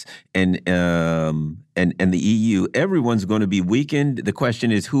U.S., and the EU, everyone's going to be weakened. The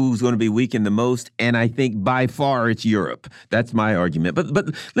question is who's going to be weakened the most, and I think by far it's Europe. That's my argument. But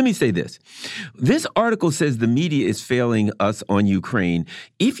let me say this. This article says the media is failing us on Ukraine.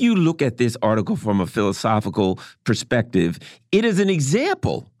 If you look at this article from a philosophical perspective, it is an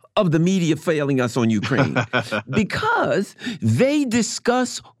example of the media failing us on Ukraine because they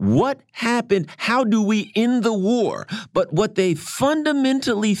discuss what happened, how do we end the war, but what they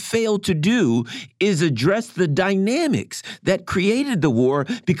fundamentally fail to do is address the dynamics that created the war,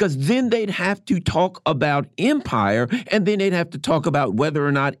 because then they'd have to talk about empire, and then they'd have to talk about whether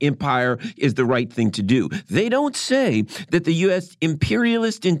or not empire is the right thing to do. They don't say that the U.S.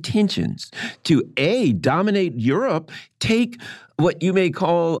 imperialist intentions to dominate Europe take what you may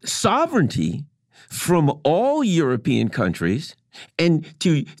call sovereignty from all European countries and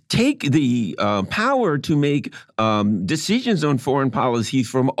to take the power to make decisions on foreign policy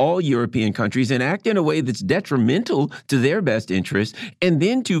from all European countries and act in a way that's detrimental to their best interests, and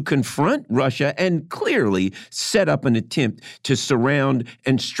then to confront Russia and clearly set up an attempt to surround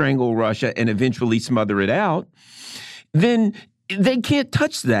and strangle Russia and eventually smother it out, then they can't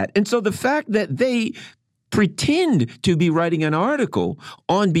touch that. And so the fact that they pretend to be writing an article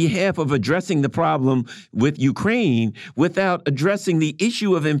on behalf of addressing the problem with Ukraine without addressing the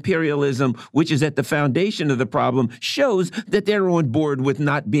issue of imperialism, which is at the foundation of the problem, shows that they're on board with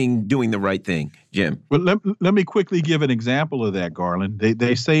not doing the right thing. Jim? Well, let me quickly give an example of that, Garland.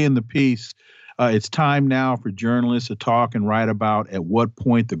 They say in the piece, it's time now for journalists to talk and write about at what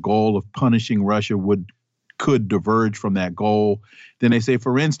point the goal of punishing Russia could diverge from that goal. Then they say,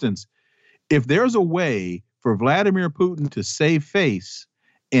 for instance, if there's a way for Vladimir Putin to save face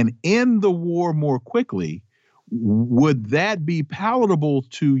and end the war more quickly, would that be palatable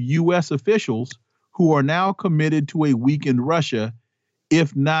to U.S. officials who are now committed to a weakened Russia,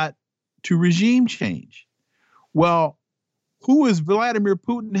 if not to regime change? Well, who is Vladimir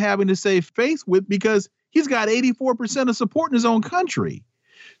Putin having to save face with? Because he's got 84% of support in his own country.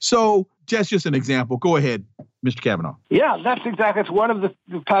 So that's just an example. Go ahead, Mr. Kavanaugh. Yeah, that's one of the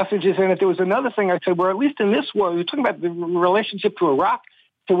passages in it. There was another thing I said, where at least in this war, we're talking about the relationship to Iraq.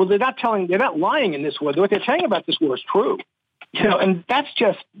 So, well, they're not lying in this war. What they're saying about this war is true. And that's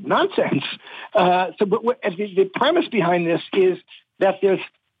just nonsense. But the premise behind this is that there's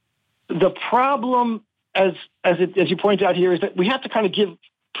the problem, as you point out here, is that we have to kind of give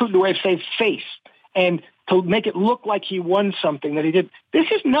Putin the way of saying face and to make it look like he won something that he did. This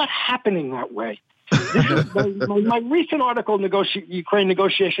is not happening that way. This is my recent article, Ukraine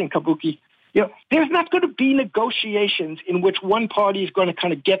negotiation, Kabuki. There's not going to be negotiations in which one party is going to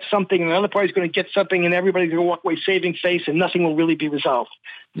kind of get something and another party is going to get something and everybody's going to walk away saving face and nothing will really be resolved.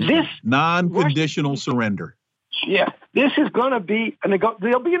 This non-conditional surrender. Yeah, this is going to be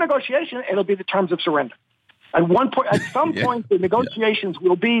there'll be a negotiation and it'll be the terms of surrender. At some point, the negotiations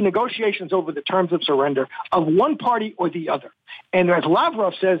will be negotiations over the terms of surrender of one party or the other. And as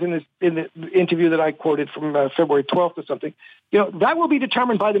Lavrov says in the interview that I quoted from February 12th or something, that will be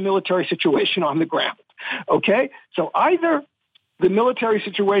determined by the military situation on the ground. Okay, so either the military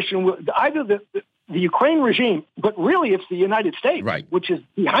situation, either the Ukraine regime, but really it's the United States, right, which is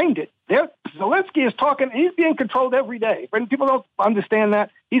behind it. Zelensky is talking, he's being controlled every day. When people don't understand that,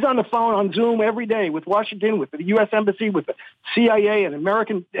 he's on the phone, on Zoom every day with Washington, with the U.S. Embassy, with the CIA and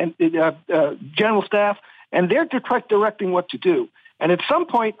American and general staff, and they're directing what to do. And at some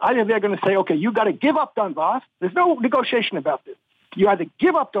point, either they're going to say, okay, you got to give up Donbass. There's no negotiation about this. You either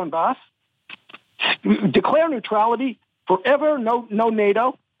give up Donbass, declare neutrality forever, no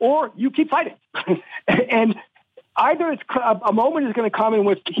NATO, or you keep fighting. And either it's a moment is going to come in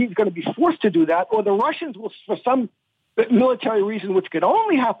which he's going to be forced to do that, or the Russians will, for some military reason, which could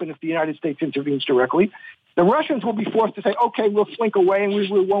only happen if the United States intervenes directly, the Russians will be forced to say, okay, we'll slink away and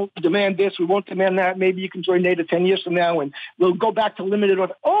we won't demand this, we won't demand that. Maybe you can join NATO 10 years from now and we'll go back to limited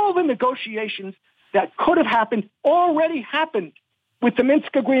order. All the negotiations that could have happened already happened with the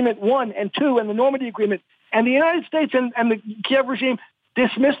Minsk Agreement 1 and 2 and the Normandy Agreement. And the United States and the Kiev regime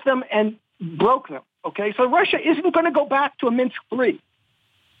dismissed them and broke them. Okay, so Russia isn't going to go back to a Minsk 3.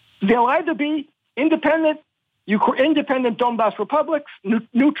 They'll either be independent Donbass republics,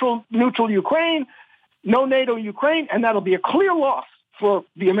 neutral Ukraine, no NATO Ukraine, and that'll be a clear loss for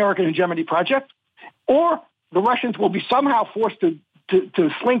the American hegemony project, or the Russians will be somehow forced to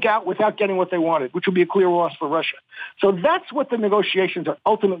slink out without getting what they wanted, which will be a clear loss for Russia. So that's what the negotiations are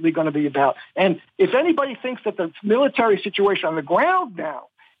ultimately going to be about. And if anybody thinks that the military situation on the ground now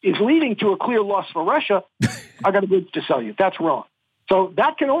is leading to a clear loss for Russia, I got a good to tell you. That's wrong. So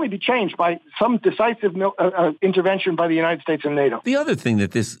that can only be changed by some decisive intervention by the United States and NATO. The other thing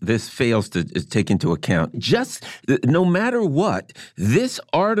that this fails to take into account, just no matter what, this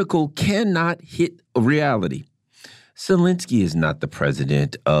article cannot hit reality. Zelensky is not the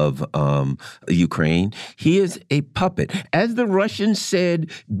president of Ukraine. He is a puppet. As the Russians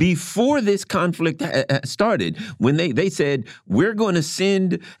said before this conflict started, when they said, we're going to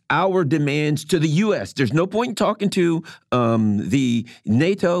send our demands to the U.S. There's no point in talking to the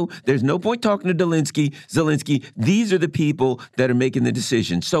NATO. There's no point talking to Zelensky. These are the people that are making the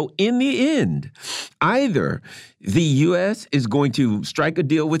decision. So in the end, either the U.S. is going to strike a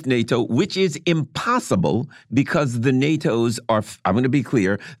deal with NATO, which is impossible because the NATOs are, I'm going to be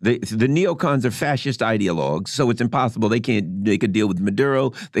clear, the neocons are fascist ideologues, so it's impossible. They can't make a deal with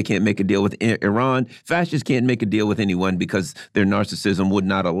Maduro. They can't make a deal with Iran. Fascists can't make a deal with anyone because their narcissism would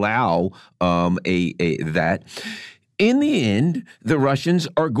not allow that. In the end, the Russians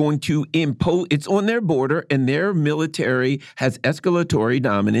are going to impose, it's on their border and their military has escalatory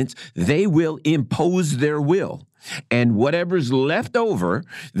dominance. They will impose their will. And whatever's left over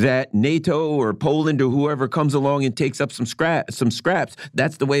that NATO or Poland or whoever comes along and takes up some scraps,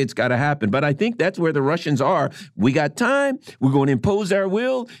 that's the way it's got to happen. But I think that's where the Russians are. We got time. We're going to impose our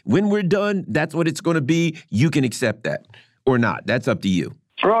will. When we're done, that's what it's going to be. You can accept that or not. That's up to you.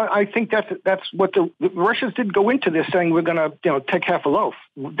 Well, I think that's what the Russians did go into this saying we're going to take half a loaf.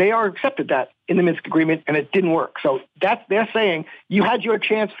 They are accepted that in the Minsk agreement, and it didn't work. So they're saying you had your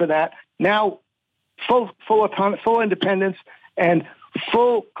chance for that. Now, full autonomy, full independence, and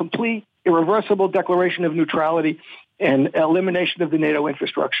full, complete, irreversible declaration of neutrality and elimination of the NATO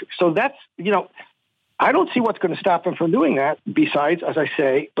infrastructure. So that's I don't see what's going to stop them from doing that. Besides, as I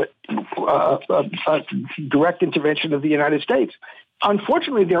say, but direct intervention of the United States.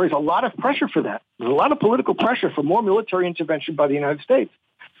 Unfortunately, there is a lot of pressure for that. There's a lot of political pressure for more military intervention by the United States.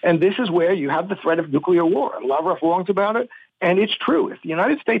 And this is where you have the threat of nuclear war. And Lavrov warns about it. And it's true. If the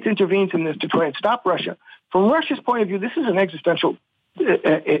United States intervenes in this to try and stop Russia, from Russia's point of view, this is an existential, and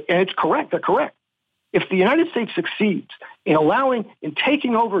it's correct. They're correct. If the United States succeeds in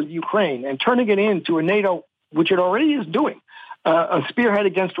taking over Ukraine and turning it into a NATO, which it already is doing, a spearhead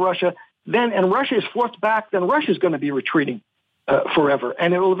against Russia, and Russia is forced back, then Russia's going to be retreating forever,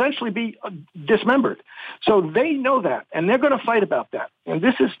 and it will eventually be dismembered. So they know that, and they're going to fight about that. And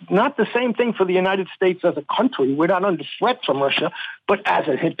this is not the same thing for the United States as a country. We're not under threat from Russia, but as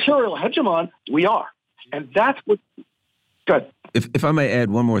an imperial hegemon, we are. And that's what... Good. If I may add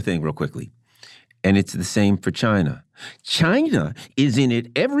one more thing real quickly, and it's the same for China. China is in it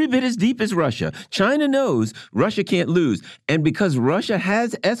every bit as deep as Russia. China knows Russia can't lose. And because Russia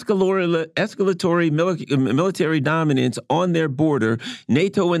has escalatory military dominance on their border,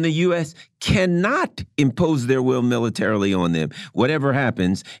 NATO and the U.S. cannot impose their will militarily on them, whatever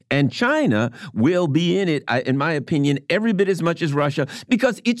happens. And China will be in it, in my opinion, every bit as much as Russia,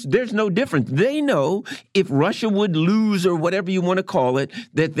 because there's no difference. They know if Russia would lose or whatever you want to call it,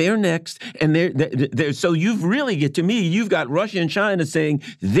 that they're next. And so you've really you've got Russia and China saying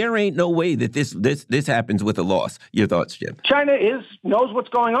there ain't no way that this happens with a loss. Your thoughts, Jim? China knows what's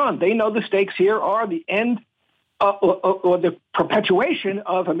going on. They know the stakes here are the end or the perpetuation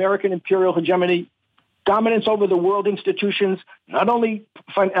of American imperial hegemony, dominance over the world institutions, not only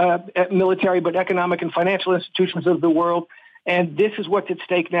military, but economic and financial institutions of the world. And this is what's at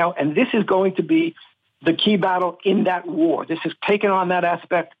stake now. And this is going to be the key battle in that war. This has taken on that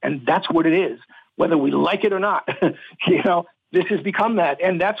aspect, and that's what it is. Whether we like it or not, this has become that.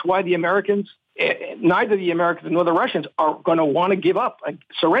 And that's why the Americans, neither the Americans nor the Russians are going to want to give up and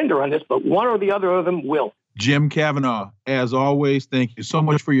surrender on this, but one or the other of them will. Jim Kavanaugh, as always, thank you so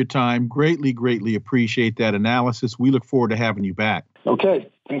much for your time. Greatly, greatly appreciate that analysis. We look forward to having you back.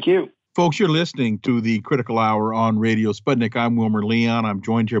 Okay, thank you. Folks, you're listening to the Critical Hour on Radio Sputnik. I'm Wilmer Leon. I'm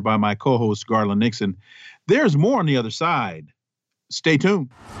joined here by my co-host, Garland Nixon. There's more on the other side. Stay tuned.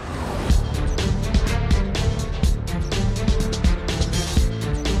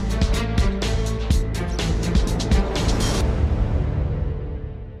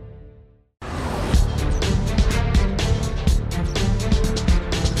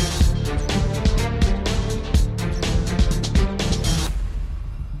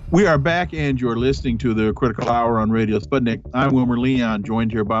 We are back, and you're listening to the Critical Hour on Radio Sputnik. I'm Wilmer Leon,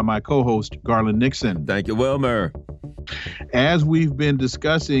 joined here by my co-host, Garland Nixon. Thank you, Wilmer. As we've been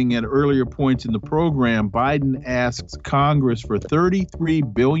discussing at earlier points in the program, Biden asks Congress for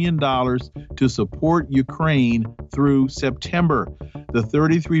 $33 billion to support Ukraine through September. The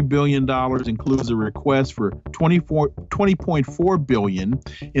 $33 billion includes a request for $20.4 billion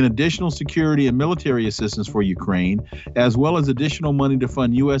in additional security and military assistance for Ukraine, as well as additional money to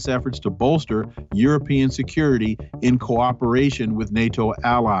fund U.S. efforts to bolster European security in cooperation with NATO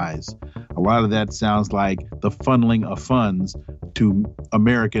allies. A lot of that sounds like the funneling of funds to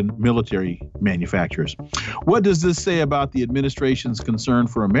American military manufacturers. What does this say about the administration's concern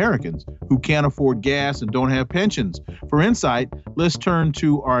for Americans who can't afford gas and don't have pensions? For insight, let's turn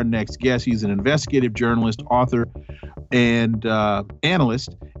to our next guest. He's an investigative journalist, author, and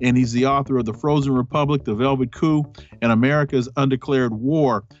analyst, and he's the author of The Frozen Republic, The Velvet Coup, and America's Undeclared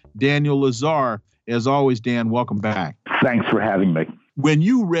War, Daniel Lazar. As always, Dan, welcome back. Thanks for having me. When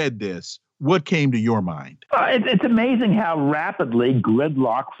you read this, what came to your mind? It's amazing how rapidly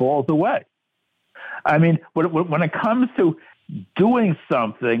gridlock falls away. I mean, when it comes to doing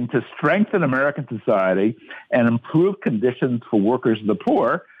something to strengthen American society and improve conditions for workers and the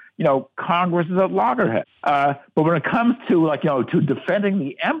poor, Congress is at loggerheads. But when it comes to to defending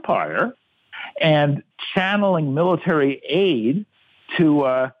the empire and channeling military aid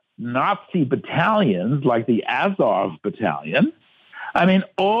to Nazi battalions like the Azov battalion, I mean,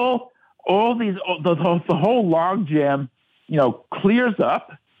 all the whole logjam, clears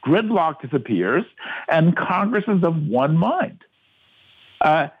up, gridlock disappears, and Congress is of one mind.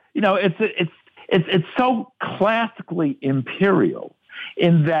 It's so classically imperial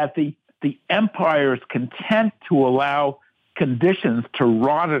in that the empire is content to allow conditions to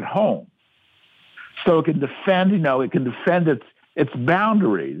rot at home, so it can defend its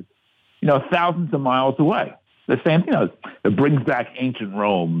boundaries, thousands of miles away. The same thing, it brings back ancient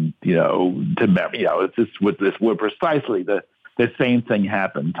Rome, to memory. It's just with this, where precisely the same thing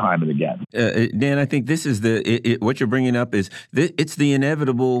happened time and again. Dan, I think this is what you're bringing up is it's the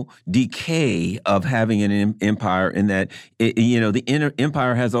inevitable decay of having an empire, in that the inner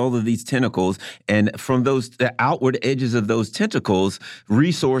empire has all of these tentacles, and from the outward edges of those tentacles,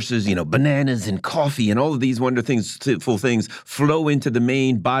 resources, bananas and coffee and all of these wonderful things flow into the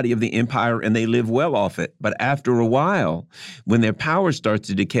main body of the empire, and they live well off it. But after a while, when their power starts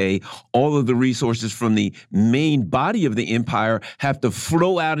to decay, all of the resources from the main body of the empire have to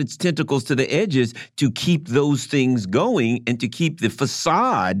flow out its tentacles to the edges to keep those things going and to keep the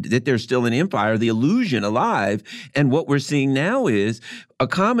facade that they're still an empire, the illusion, alive. And what we're seeing now is a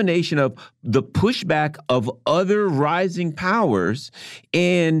combination of the pushback of other rising powers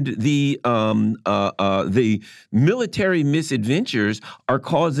and the military misadventures are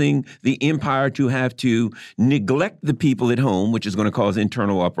causing the empire to have to neglect the people at home, which is going to cause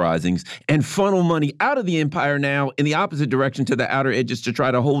internal uprisings, and funnel money out of the empire now in the opposite direction to the outer edges to try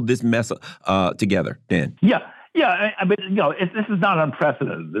to hold this mess together. Dan? Yeah, I mean, this is not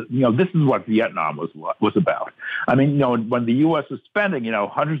unprecedented. This is what Vietnam was about. I mean, when the U.S. was spending,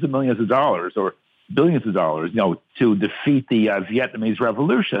 hundreds of millions of dollars or billions of dollars, to defeat the Vietnamese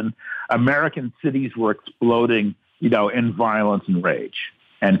Revolution, American cities were exploding, in violence and rage,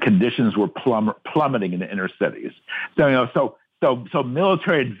 and conditions were plummeting in the inner cities. So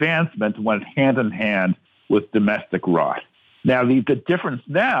military advancement went hand in hand with domestic rot. Now, the difference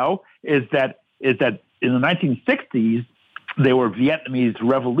now is that in the 1960s, they were Vietnamese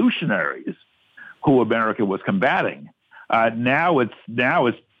revolutionaries who America was combating. Now it's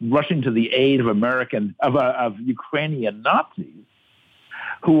rushing to the aid of Ukrainian Nazis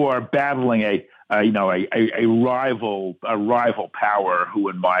who are battling a rival power who,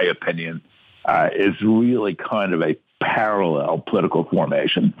 in my opinion, is really kind of a parallel political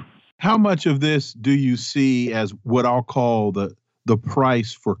formation. How much of this do you see as what I'll call the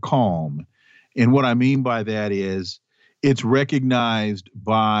price for calm? And what I mean by that is it's recognized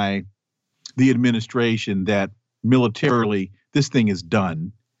by the administration that militarily this thing is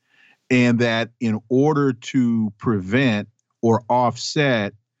done, and that in order to prevent or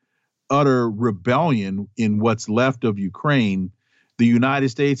offset utter rebellion in what's left of Ukraine, the United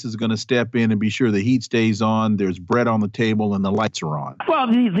States is going to step in and be sure the heat stays on, there's bread on the table, and the lights are on. Well,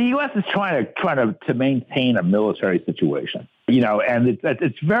 the U.S. is trying to maintain a military situation, and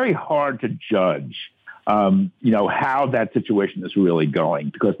it's very hard to judge, how that situation is really going,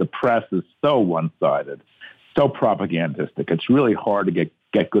 because the press is so one-sided, so propagandistic. It's really hard to get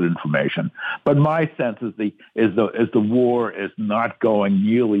good information. But my sense is the war is not going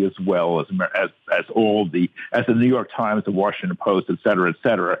nearly as well as the New York Times, the Washington Post, et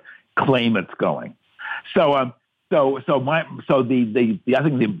cetera, claim it's going. So I think the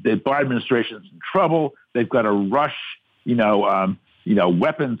Biden administration is in trouble. They've got to rush,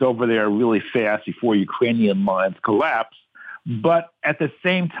 weapons over there really fast before Ukrainian lines collapse. But at the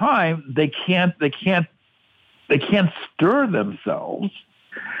same time, they can't stir themselves,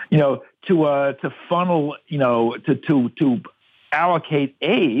 to funnel, to allocate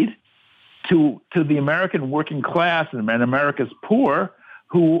aid to the American working class and America's poor,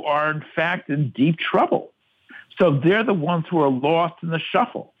 who are in fact in deep trouble. So they're the ones who are lost in the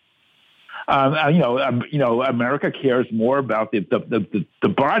shuffle. America cares more about the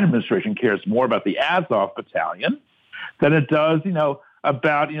Biden administration cares more about the Azov battalion than it does,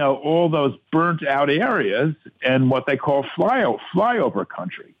 about all those burnt out areas and what they call flyover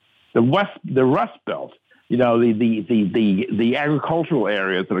country, the Rust Belt, the agricultural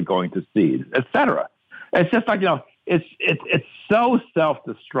areas that are going to seed, et cetera. It's just like it's so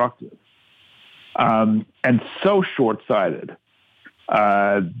self-destructive and so short-sighted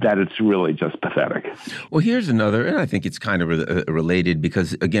that it's really just pathetic. Well, here's another, and I think it's kind of related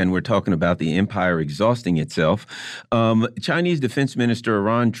because, again, we're talking about the empire exhausting itself. Chinese Defense Minister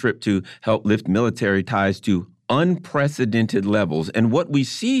Iran trip to help lift military ties to unprecedented levels. And what we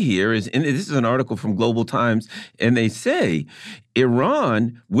see here is, and this is an article from Global Times, and they say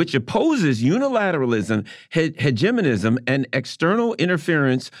Iran, which opposes unilateralism, hegemonism, and external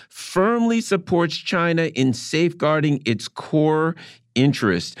interference, firmly supports China in safeguarding its core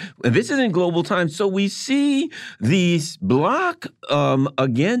interest. This is in global times. So we see these block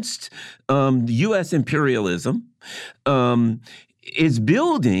against U.S. imperialism is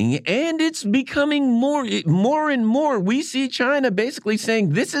building, and it's becoming more and more. We see China basically saying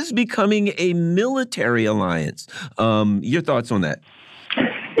this is becoming a military alliance. Your thoughts on that?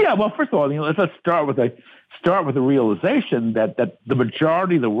 Yeah, well, first of all, let's start with the realization that the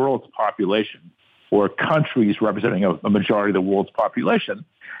majority of the world's population, or countries representing a majority of the world's population,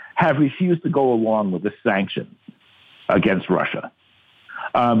 have refused to go along with the sanctions against Russia.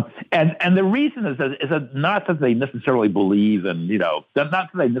 And the reason is that not that they necessarily believe and, not that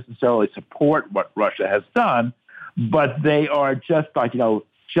they necessarily support what Russia has done, but they are just like,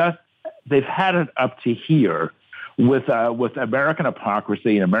 they've had it up to here with American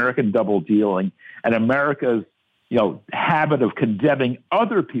hypocrisy and American double dealing and America's, habit of condemning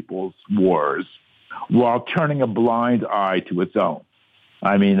other people's wars while turning a blind eye to its own.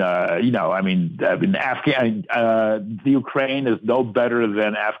 The Ukraine is no better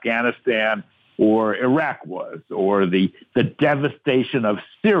than Afghanistan or Iraq was, or the devastation of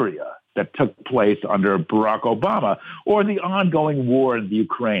Syria that took place under Barack Obama, or the ongoing war in the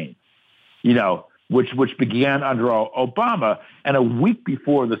Ukraine, which began under Obama. And a week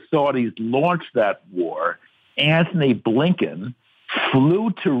before the Saudis launched that war, Anthony Blinken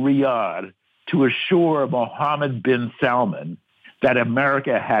flew to Riyadh to assure Mohammed bin Salman that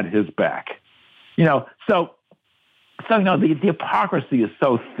America had his back. The hypocrisy is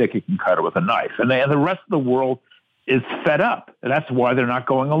so thick it can cut it with a knife. And the rest of the world is fed up. And that's why they're not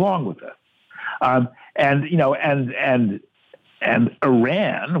going along with it. And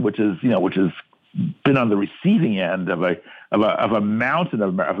Iran, which has been on the receiving end of a mountain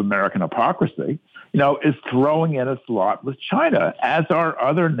of American hypocrisy, is throwing in its lot with China, as are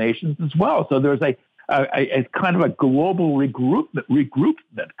other nations as well. So there's a kind of a global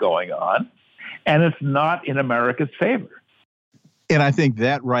regroupment going on, and it's not in America's favor. And I think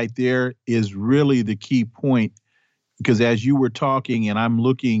that right there is really the key point, because as you were talking and I'm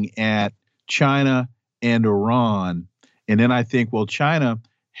looking at China and Iran, and then I think, well, China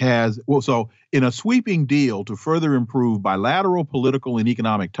has, so in a sweeping deal to further improve bilateral political and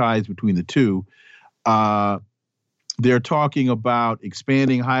economic ties between the two, they're talking about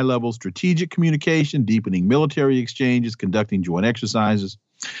expanding high-level strategic communication, deepening military exchanges, conducting joint exercises.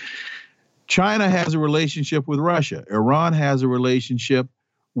 China has a relationship with Russia. Iran has a relationship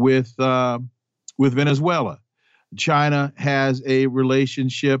with Venezuela. China has a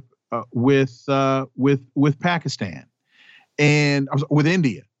relationship with Pakistan and with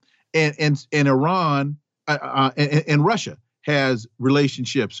India, and Iran and Russia has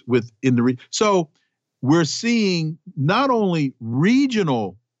relationships with in the so. We're seeing not only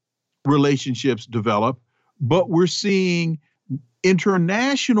regional relationships develop, but we're seeing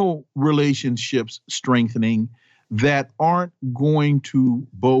international relationships strengthening that aren't going to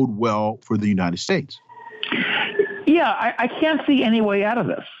bode well for the United States. Yeah, I can't see any way out of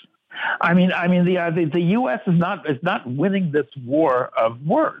this. The U.S. is not winning this war of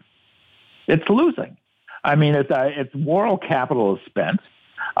words. It's losing. Its moral capital is spent.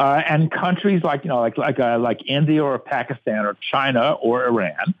 And countries like India or Pakistan or China or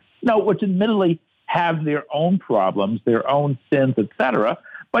Iran, which admittedly have their own problems, their own sins, etc.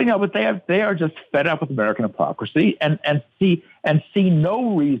 But they are just fed up with American hypocrisy and see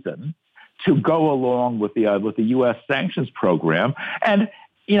no reason to go along with the U.S. sanctions program. And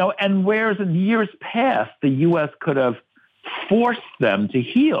whereas in years past the U.S. could have forced them to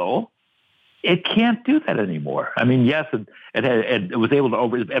heal, it can't do that anymore. Yes, it was able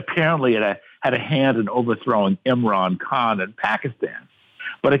to apparently it had a hand in overthrowing Imran Khan in Pakistan.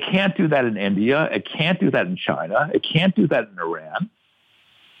 But it can't do that in India. It can't do that in China. It can't do that in Iran.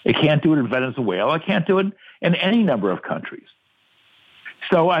 It can't do it in Venezuela. It can't do it in any number of countries.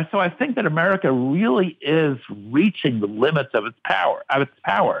 So I think that America really is reaching the limits of its power.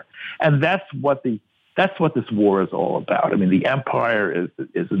 And that's what this war is all about. The empire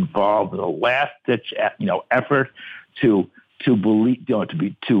is involved in a last-ditch, effort to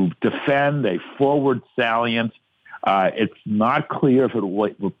defend a forward salient. It's not clear if it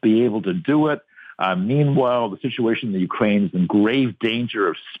will be able to do it. Meanwhile, the situation in the Ukraine is in grave danger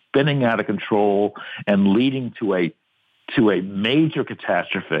of spinning out of control and leading to a major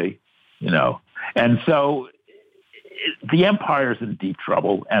catastrophe. And so the empire is in deep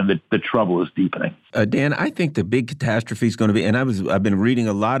trouble, and the trouble is deepening. Dan, I think the big catastrophe is going to be, and I've been reading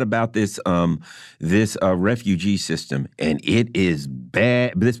a lot about this refugee system, and it is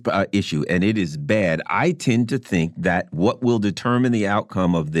bad. This issue, and it is bad. I tend to think that what will determine the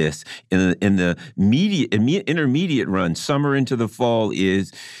outcome of this in the intermediate run, summer into the fall,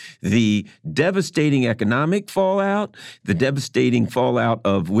 is the devastating economic fallout, the devastating fallout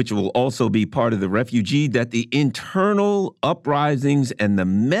of which will also be part of the refugee, that the internal uprisings and the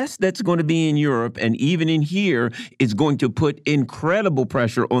mess that's going to be in Europe and even in here is going to put incredible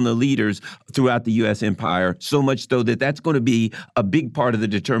pressure on the leaders throughout the U.S. empire, so much so that that's going to be a big part of the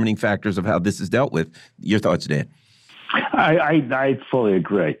determining factors of how this is dealt with. Your thoughts, Dan? I fully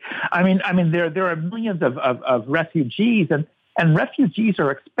agree. I mean, there are millions of refugees, and refugees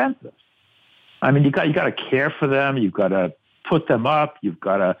are expensive. I mean, you got to care for them. You've got to put them up.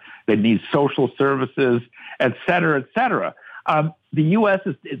 They need social services, et cetera, et cetera. The U.S.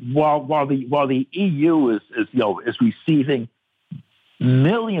 is while the EU is receiving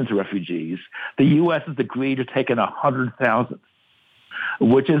millions of refugees, the U.S. has agreed to take in 100,000,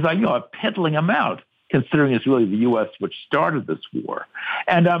 which is a piddling amount, considering it's really the U.S. which started this war,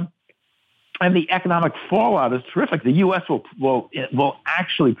 and the economic fallout is terrific. The U.S. will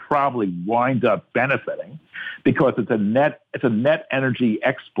actually probably wind up benefiting because it's a net energy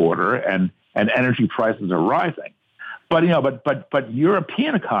exporter, and energy prices are rising. But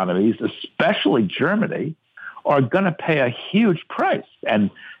European economies, especially Germany, are going to pay a huge price, and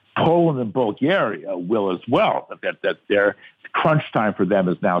Poland and Bulgaria will as well. That their crunch time for them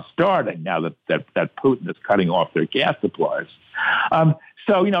is now starting. Now that Putin is cutting off their gas supplies,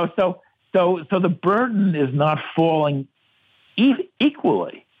 so the burden is not falling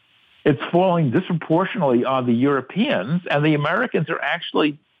equally. It's falling disproportionately on the Europeans, and the Americans are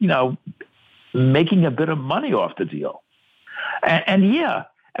actually making a bit of money off the deal. And yeah,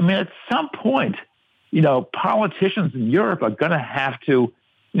 I mean, at some point, politicians in Europe are going to have to,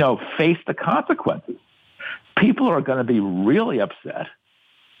 face the consequences. People are going to be really upset,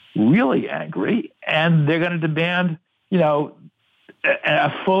 really angry, and they're going to demand,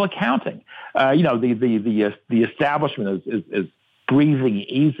 a full accounting. The establishment is breathing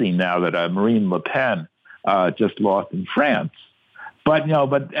easy now that Marine Le Pen just lost in France. But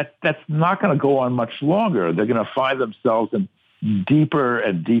that's not going to go on much longer. They're going to find themselves in deeper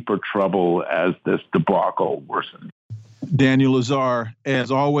and deeper trouble as this debacle worsens. Daniel Lazar,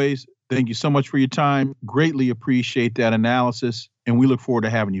 as always, thank you so much for your time. Greatly appreciate that analysis, and we look forward to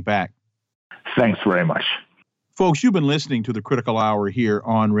having you back. Thanks very much. Folks, you've been listening to the Critical Hour here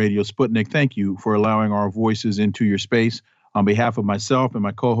on Radio Sputnik. Thank you for allowing our voices into your space. On behalf of myself and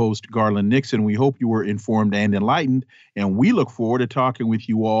my co-host, Garland Nixon, we hope you were informed and enlightened, and we look forward to talking with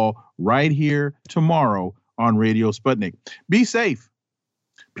you all right here tomorrow on Radio Sputnik. Be safe.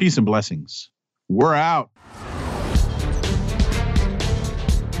 Peace and blessings. We're out.